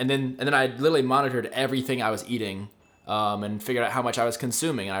consuming? And then I literally monitored everything I was eating and figured out how much I was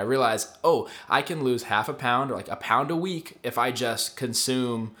consuming. And I realized, I can lose half a pound or like a pound a week if I just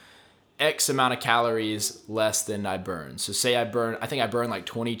consume X amount of calories less than I burn. So say I burn like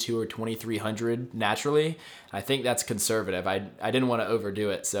 22 or 2,300 naturally. I think that's conservative. I didn't want to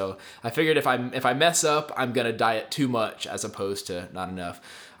overdo it. So I figured if I mess up, I'm going to diet too much as opposed to not enough.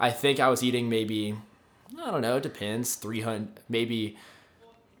 I think I was eating maybe, I don't know, it depends, 300, maybe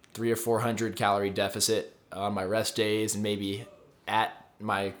 300 or 400 calorie deficit on my rest days and maybe at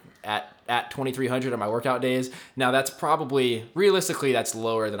 2,300 on my workout days. Now that's probably, realistically, that's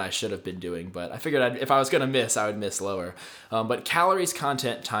lower than I should have been doing, but I figured if I was going to miss, I would miss lower. But calories,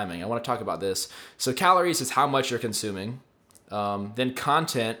 content, timing. I want to talk about this. So calories is how much you're consuming. Then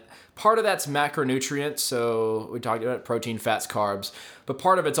content, part of that's macronutrients. So we talked about protein, fats, carbs, but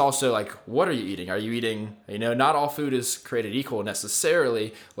part of it's also like, what are you eating? Are you eating, not all food is created equal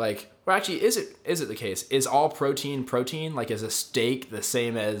necessarily. Like, well, actually, is it the case? Is all protein? Like, is a steak the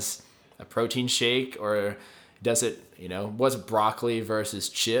same as a protein shake, or does it, what's broccoli versus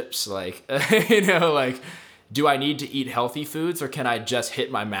chips? Like, like, do I need to eat healthy foods or can I just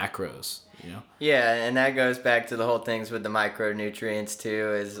hit my macros? Yeah, and that goes back to the whole things with the micronutrients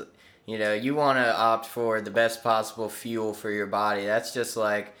too, is, you want to opt for the best possible fuel for your body. That's just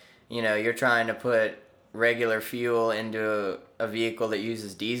like, you're trying to put regular fuel into a vehicle that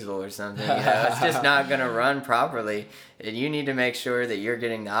uses diesel or something. It's just not going to run properly. And you need to make sure that you're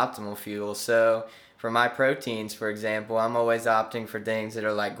getting the optimal fuel. So for my proteins, for example, I'm always opting for things that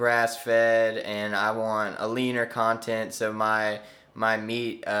are like grass-fed, and I want a leaner content. So my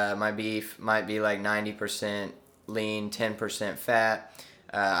meat, my beef might be like 90% lean, 10% fat.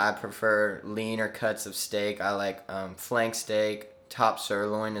 I prefer leaner cuts of steak. I like flank steak. Top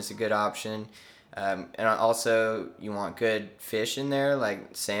sirloin is a good option. And also, you want good fish in there. Like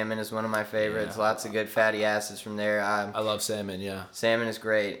salmon is one of my favorites. Yeah. Lots of good fatty acids from there. I love salmon, yeah. Salmon is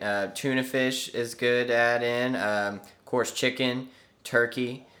great. Tuna fish is good to add in. Of course, chicken,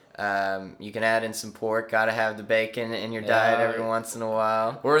 turkey. You can add in some pork. Gotta have the bacon in your diet every once in a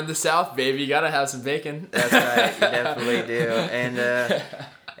while. We're in the South, baby. You gotta have some bacon. That's right. You definitely do. And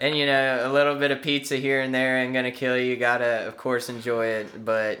a little bit of pizza here and there ain't gonna kill you. You gotta, of course, enjoy it.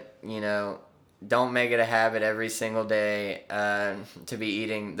 But, don't make it a habit every single day to be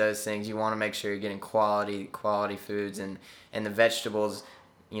eating those things. You want to make sure you're getting quality foods, and the vegetables.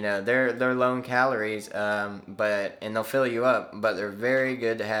 You know, they're low in calories, and they'll fill you up, but they're very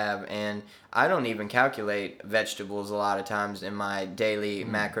good to have. And I don't even calculate vegetables a lot of times in my daily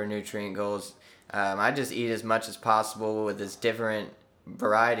macronutrient goals. I just eat as much as possible with as different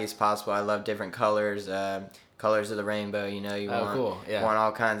varieties possible. I love different colors, colors of the rainbow. You know, want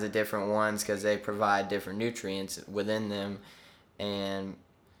all kinds of different ones because they provide different nutrients within them, and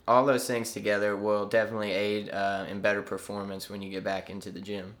all those things together will definitely aid in better performance when you get back into the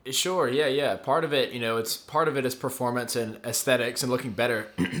gym. Sure, yeah. Part of it, part of it is performance and aesthetics and looking better.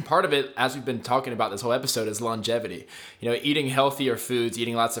 Part of it, as we've been talking about this whole episode, is longevity. Eating healthier foods,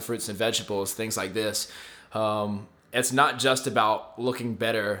 eating lots of fruits and vegetables, things like this. It's not just about looking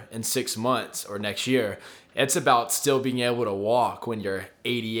better in 6 months or next year. It's about still being able to walk when you're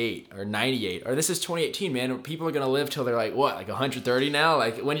 88 or 98. Or this is 2018, man. People are going to live till they're like 130 now?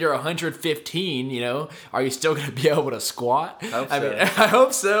 Like when you're 115, are you still going to be able to squat? I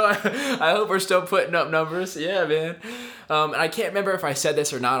hope so. I hope we're still putting up numbers. Yeah, man. And I can't remember if I said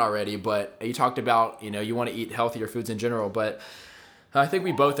this or not already, but you talked about, you want to eat healthier foods in general. But I think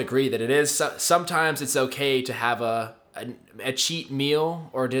we both agree that it is sometimes it's okay to have a cheat meal,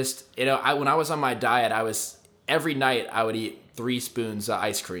 or just when I was on my diet, every night I would eat 3 spoons of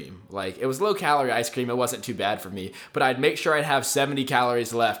ice cream. Like, it was low calorie ice cream, it wasn't too bad for me, but I'd make sure I'd have 70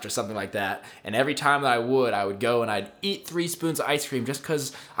 calories left or something like that. And every time that I would go and I'd eat 3 spoons of ice cream just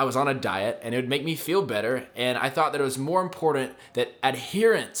because I was on a diet, and it would make me feel better. And I thought that it was more important that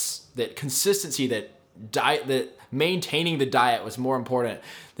adherence, that consistency, that maintaining the diet was more important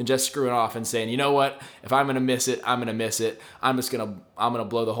than just screwing off and saying, you know what, if I'm gonna miss it, I'm gonna miss it. I'm gonna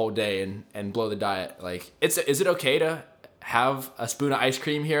blow the whole day and blow the diet. Like, is it okay to have a spoon of ice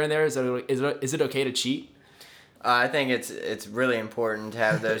cream here and there? Is it okay to cheat? I think it's really important to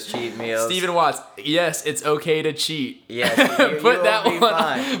have those cheat meals. Stephen Watts, yes, it's okay to cheat. Yes, put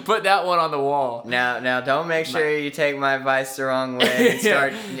that one on the wall. Now, don't make sure you take my advice the wrong way and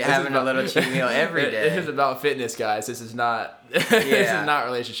start having a little cheat meal every day. It is about fitness, guys. This is not. This is not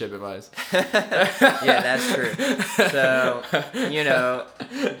relationship advice. Yeah, that's true. So,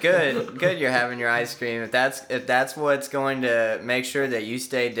 good. You're having your ice cream. If that's what's going to make sure that you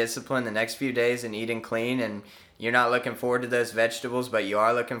stay disciplined the next few days and eating clean, and you're not looking forward to those vegetables, but you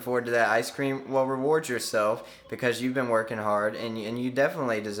are looking forward to that ice cream, well, reward yourself because you've been working hard, and you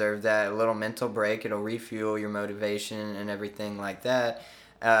definitely deserve that. A little mental break. It'll refuel your motivation and everything like that.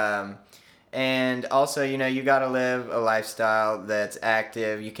 And also, you got to live a lifestyle that's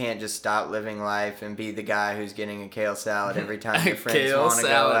active. You can't just stop living life and be the guy who's getting a kale salad every time your friends want to go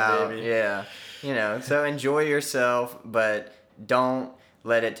out. Baby. Yeah. So enjoy yourself, but don't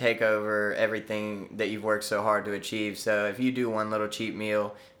let it take over everything that you've worked so hard to achieve. So if you do one little cheat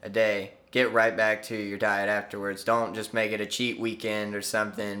meal a day, get right back to your diet afterwards. Don't just make it a cheat weekend or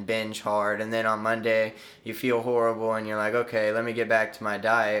something, binge hard, and then on Monday you feel horrible and you're like, okay, let me get back to my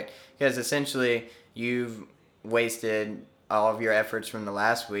diet. Because essentially you've wasted all of your efforts from the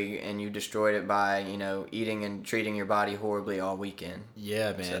last week and you destroyed it by, eating and treating your body horribly all weekend.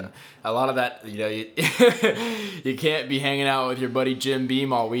 Yeah, man. So, a lot of that, you can't be hanging out with your buddy Jim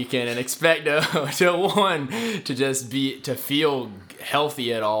Beam all weekend and expect to feel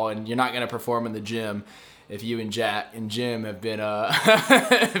healthy at all, and you're not going to perform in the gym if you and Jack and Jim have been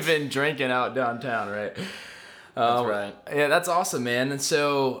been drinking out downtown, right? That's right. Yeah, that's awesome, man. And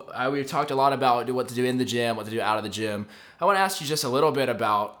so we talked a lot about what to do in the gym, what to do out of the gym. I want to ask you just a little bit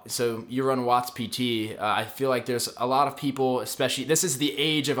about, so you run Watts PT. I feel like there's a lot of people, especially, this is the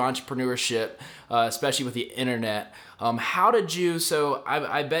age of entrepreneurship, especially with the internet. How did you, so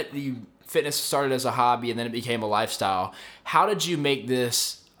I bet fitness started as a hobby and then it became a lifestyle. How did you make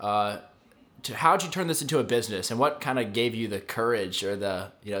this, how did you turn this into a business, and what kind of gave you the courage or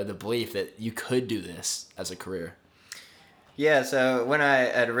the belief that you could do this as a career? Yeah, so when I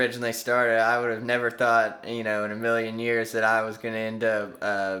had originally started, I would have never thought, in a million years that I was going to end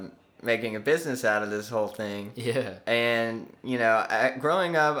up making a business out of this whole thing. Yeah. And,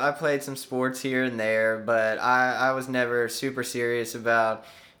 growing up, I played some sports here and there, but I was never super serious about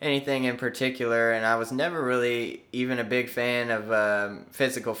anything in particular, and I was never really even a big fan of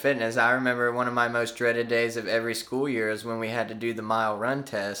physical fitness. I remember one of my most dreaded days of every school year is when we had to do the mile run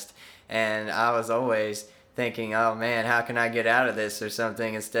test, and I was always thinking, oh man, how can I get out of this or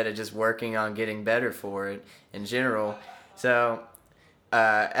something, instead of just working on getting better for it in general. So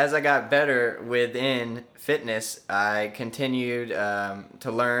as I got better within fitness, I continued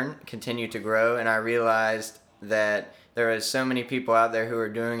to learn, continued to grow, and I realized that there was so many people out there who were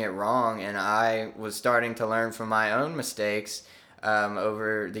doing it wrong, and I was starting to learn from my own mistakes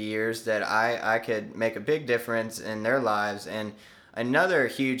over the years that I could make a big difference in their lives. And another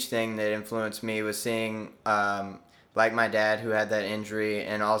huge thing that influenced me was seeing like my dad who had that injury,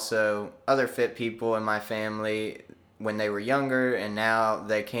 and also other fit people in my family when they were younger, and now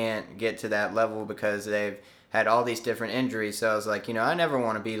they can't get to that level because they've had all these different injuries. So I was like, I never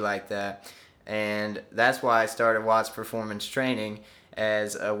want to be like that. And that's why I started Watts Performance Training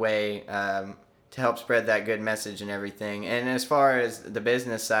as a way to help spread that good message and everything. And as far as the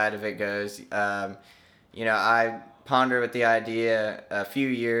business side of it goes, I pondered with the idea a few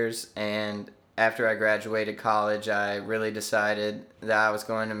years, and after I graduated college, I really decided that I was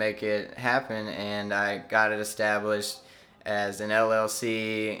going to make it happen, and I got it established as an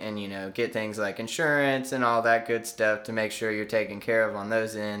LLC, and get things like insurance and all that good stuff to make sure you're taken care of on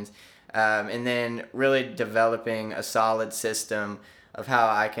those ends, and then really developing a solid system of how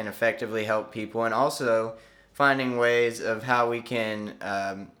I can effectively help people, and also finding ways of how we can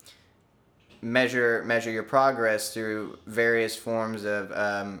measure your progress through various forms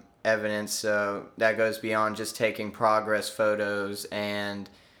of evidence. So that goes beyond just taking progress photos and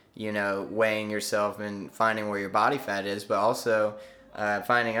weighing yourself and finding where your body fat is, but also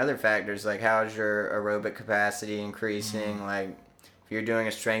finding other factors like how's your aerobic capacity increasing. Like if you're doing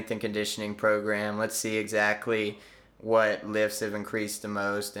a strength and conditioning program, let's see exactly what lifts have increased the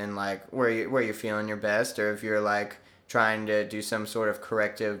most and like where you're feeling your best, or if you're like trying to do some sort of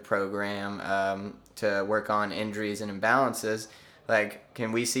corrective program to work on injuries and imbalances. Like,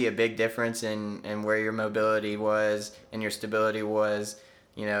 can we see a big difference in where your mobility was and your stability was,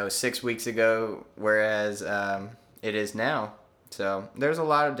 6 weeks ago, whereas it is now? So there's a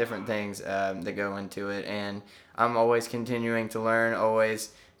lot of different things that go into it, and I'm always continuing to learn, always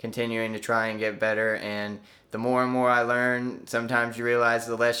continuing to try and get better. And the more and more I learn, sometimes you realize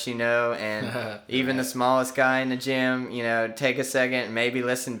the less you know. And even the smallest guy in the gym, take a second and maybe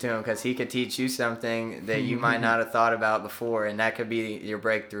listen to him, because he could teach you something that you might not have thought about before, and that could be your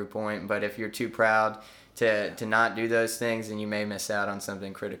breakthrough point. But if you're too proud to not do those things, then you may miss out on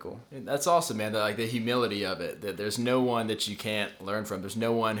something critical. That's awesome, man. Like the humility of it, that there's no one that you can't learn from. There's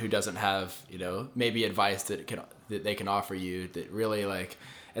no one who doesn't have, maybe advice that they can offer you, that really like,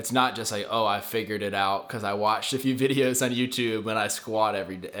 it's not just like, oh, I figured it out because I watched a few videos on YouTube and I squat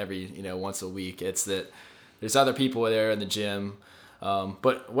every once a week. It's that there's other people there in the gym.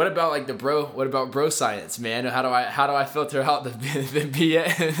 But what about like what about bro science, man? How do I filter out the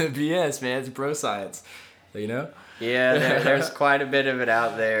BS, man? It's bro science, Yeah, there's quite a bit of it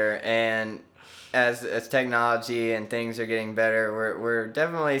out there, and as technology and things are getting better, we're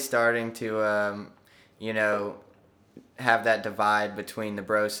definitely starting to have that divide between the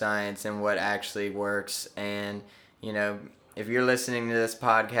bro science and what actually works. And if you're listening to this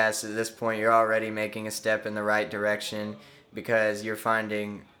podcast at this point, you're already making a step in the right direction, because you're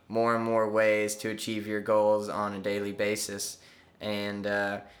finding more and more ways to achieve your goals on a daily basis. And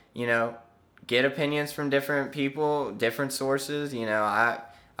get opinions from different people, different sources.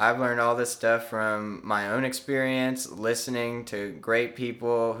 I've learned all this stuff from my own experience, listening to great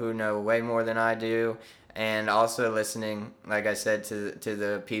people who know way more than I do, and also listening, like I said, to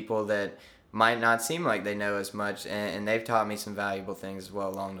the people that might not seem like they know as much, and they've taught me some valuable things as well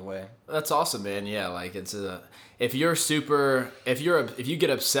along the way. That's awesome, man. Yeah, like if you get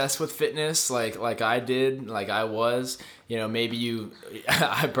obsessed with fitness like I did, like I was, maybe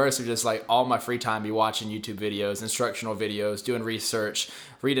I personally just like all my free time be watching YouTube videos, instructional videos, doing research,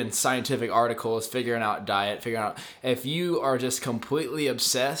 reading scientific articles, figuring out diet, if you are just completely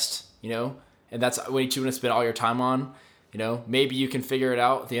obsessed, and that's what you want to spend all your time on, maybe you can figure it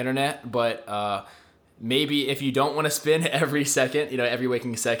out with the internet, but maybe if you don't want to spend every second, every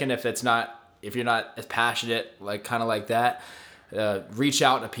waking second, if you're not as passionate, like kind of like that, reach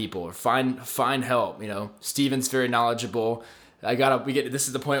out to people or find help. Steven's very knowledgeable. This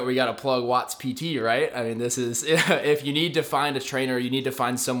is the point where we gotta plug Watts PT, right? I mean, this is, if you need to find a trainer, you need to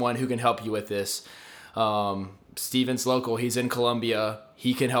find someone who can help you with this. Steven's local. He's in Columbia.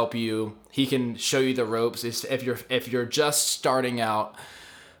 He can help you. He can show you the ropes. If you're just starting out,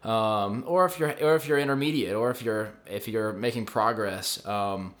 or if you're intermediate, or if you're making progress.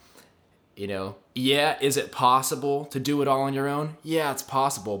 Is it possible to do it all on your own? Yeah, it's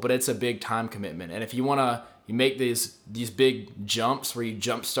possible, but it's a big time commitment. And if you make these big jumps where you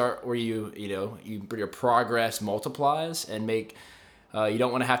jumpstart, where your progress multiplies, and you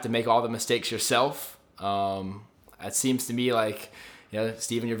don't want to have to make all the mistakes yourself. It seems to me like,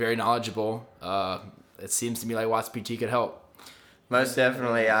 Steven, you're very knowledgeable. It seems to me like Watts PT could help. Most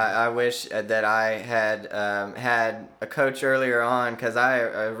definitely. I wish that I had had a coach earlier on, because I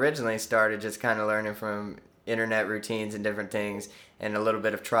originally started just kind of learning from internet routines and different things and a little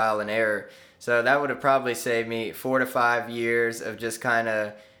bit of trial and error. So that would have probably saved me 4 to 5 years of just kind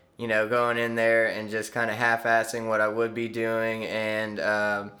of, going in there and just kind of half-assing what I would be doing, and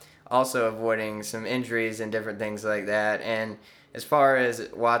also avoiding some injuries and different things like that. And as far as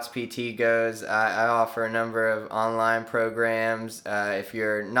Watts PT goes, I offer a number of online programs. If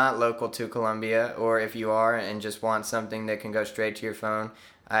you're not local to Columbia, or if you are and just want something that can go straight to your phone,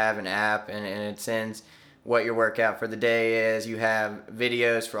 I have an app, and it sends what your workout for the day is. You have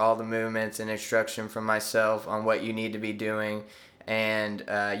videos for all the movements and instruction from myself on what you need to be doing. And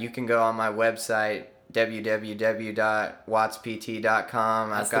you can go on my website, www.wattspt.com.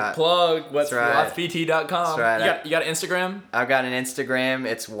 That's the plug. WattspT.com. That's right. You got an Instagram? I've got an Instagram.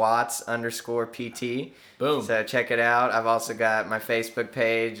 It's Watts_PT. Boom. So check it out. I've also got my Facebook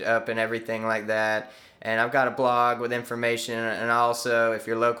page up and everything like that. And I've got a blog with information. And also, if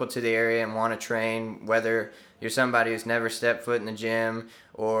you're local to the area and want to train, whether you're somebody who's never stepped foot in the gym,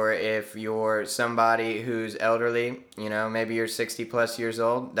 or if you're somebody who's elderly, maybe you're 60 plus years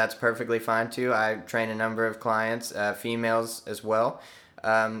old, that's perfectly fine too. I train a number of clients, females as well,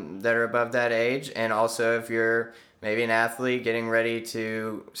 that are above that age. And also, if you're maybe an athlete getting ready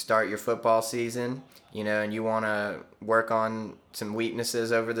to start your football season, and you want to work on some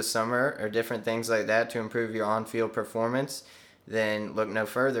weaknesses over the summer or different things like that to improve your on-field performance, then look no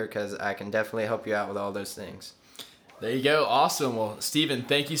further, because I can definitely help you out with all those things. There you go. Awesome. Well, Steven,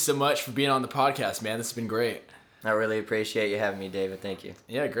 thank you so much for being on the podcast, man. This has been great. I really appreciate you having me, David. Thank you.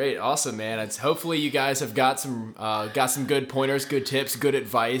 Yeah, great. Awesome, man. Hopefully you guys have got some good pointers, good tips, good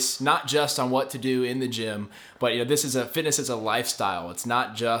advice, not just on what to do in the gym, but fitness is a lifestyle. It's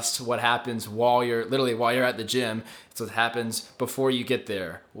not just what happens while you're at the gym. It's what happens before you get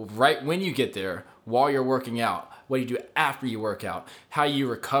there, right when you get there, while you're working out, what you do after you work out, how you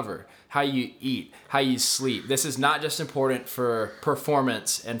recover, how you eat, how you sleep. This is not just important for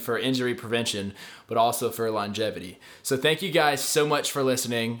performance and for injury prevention, but also for longevity. So thank you guys so much for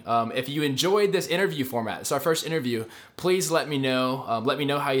listening. If you enjoyed this interview format, it's our first interview, please let me know. Let me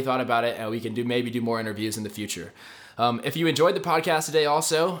know how you thought about it, and we can maybe do more interviews in the future. If you enjoyed the podcast today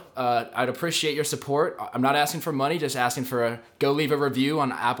also, I'd appreciate your support. I'm not asking for money, just asking go leave a review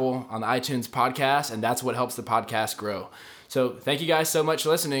on Apple, on the iTunes podcast, and that's what helps the podcast grow. So thank you guys so much for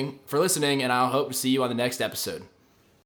listening, and I'll hope to see you on the next episode.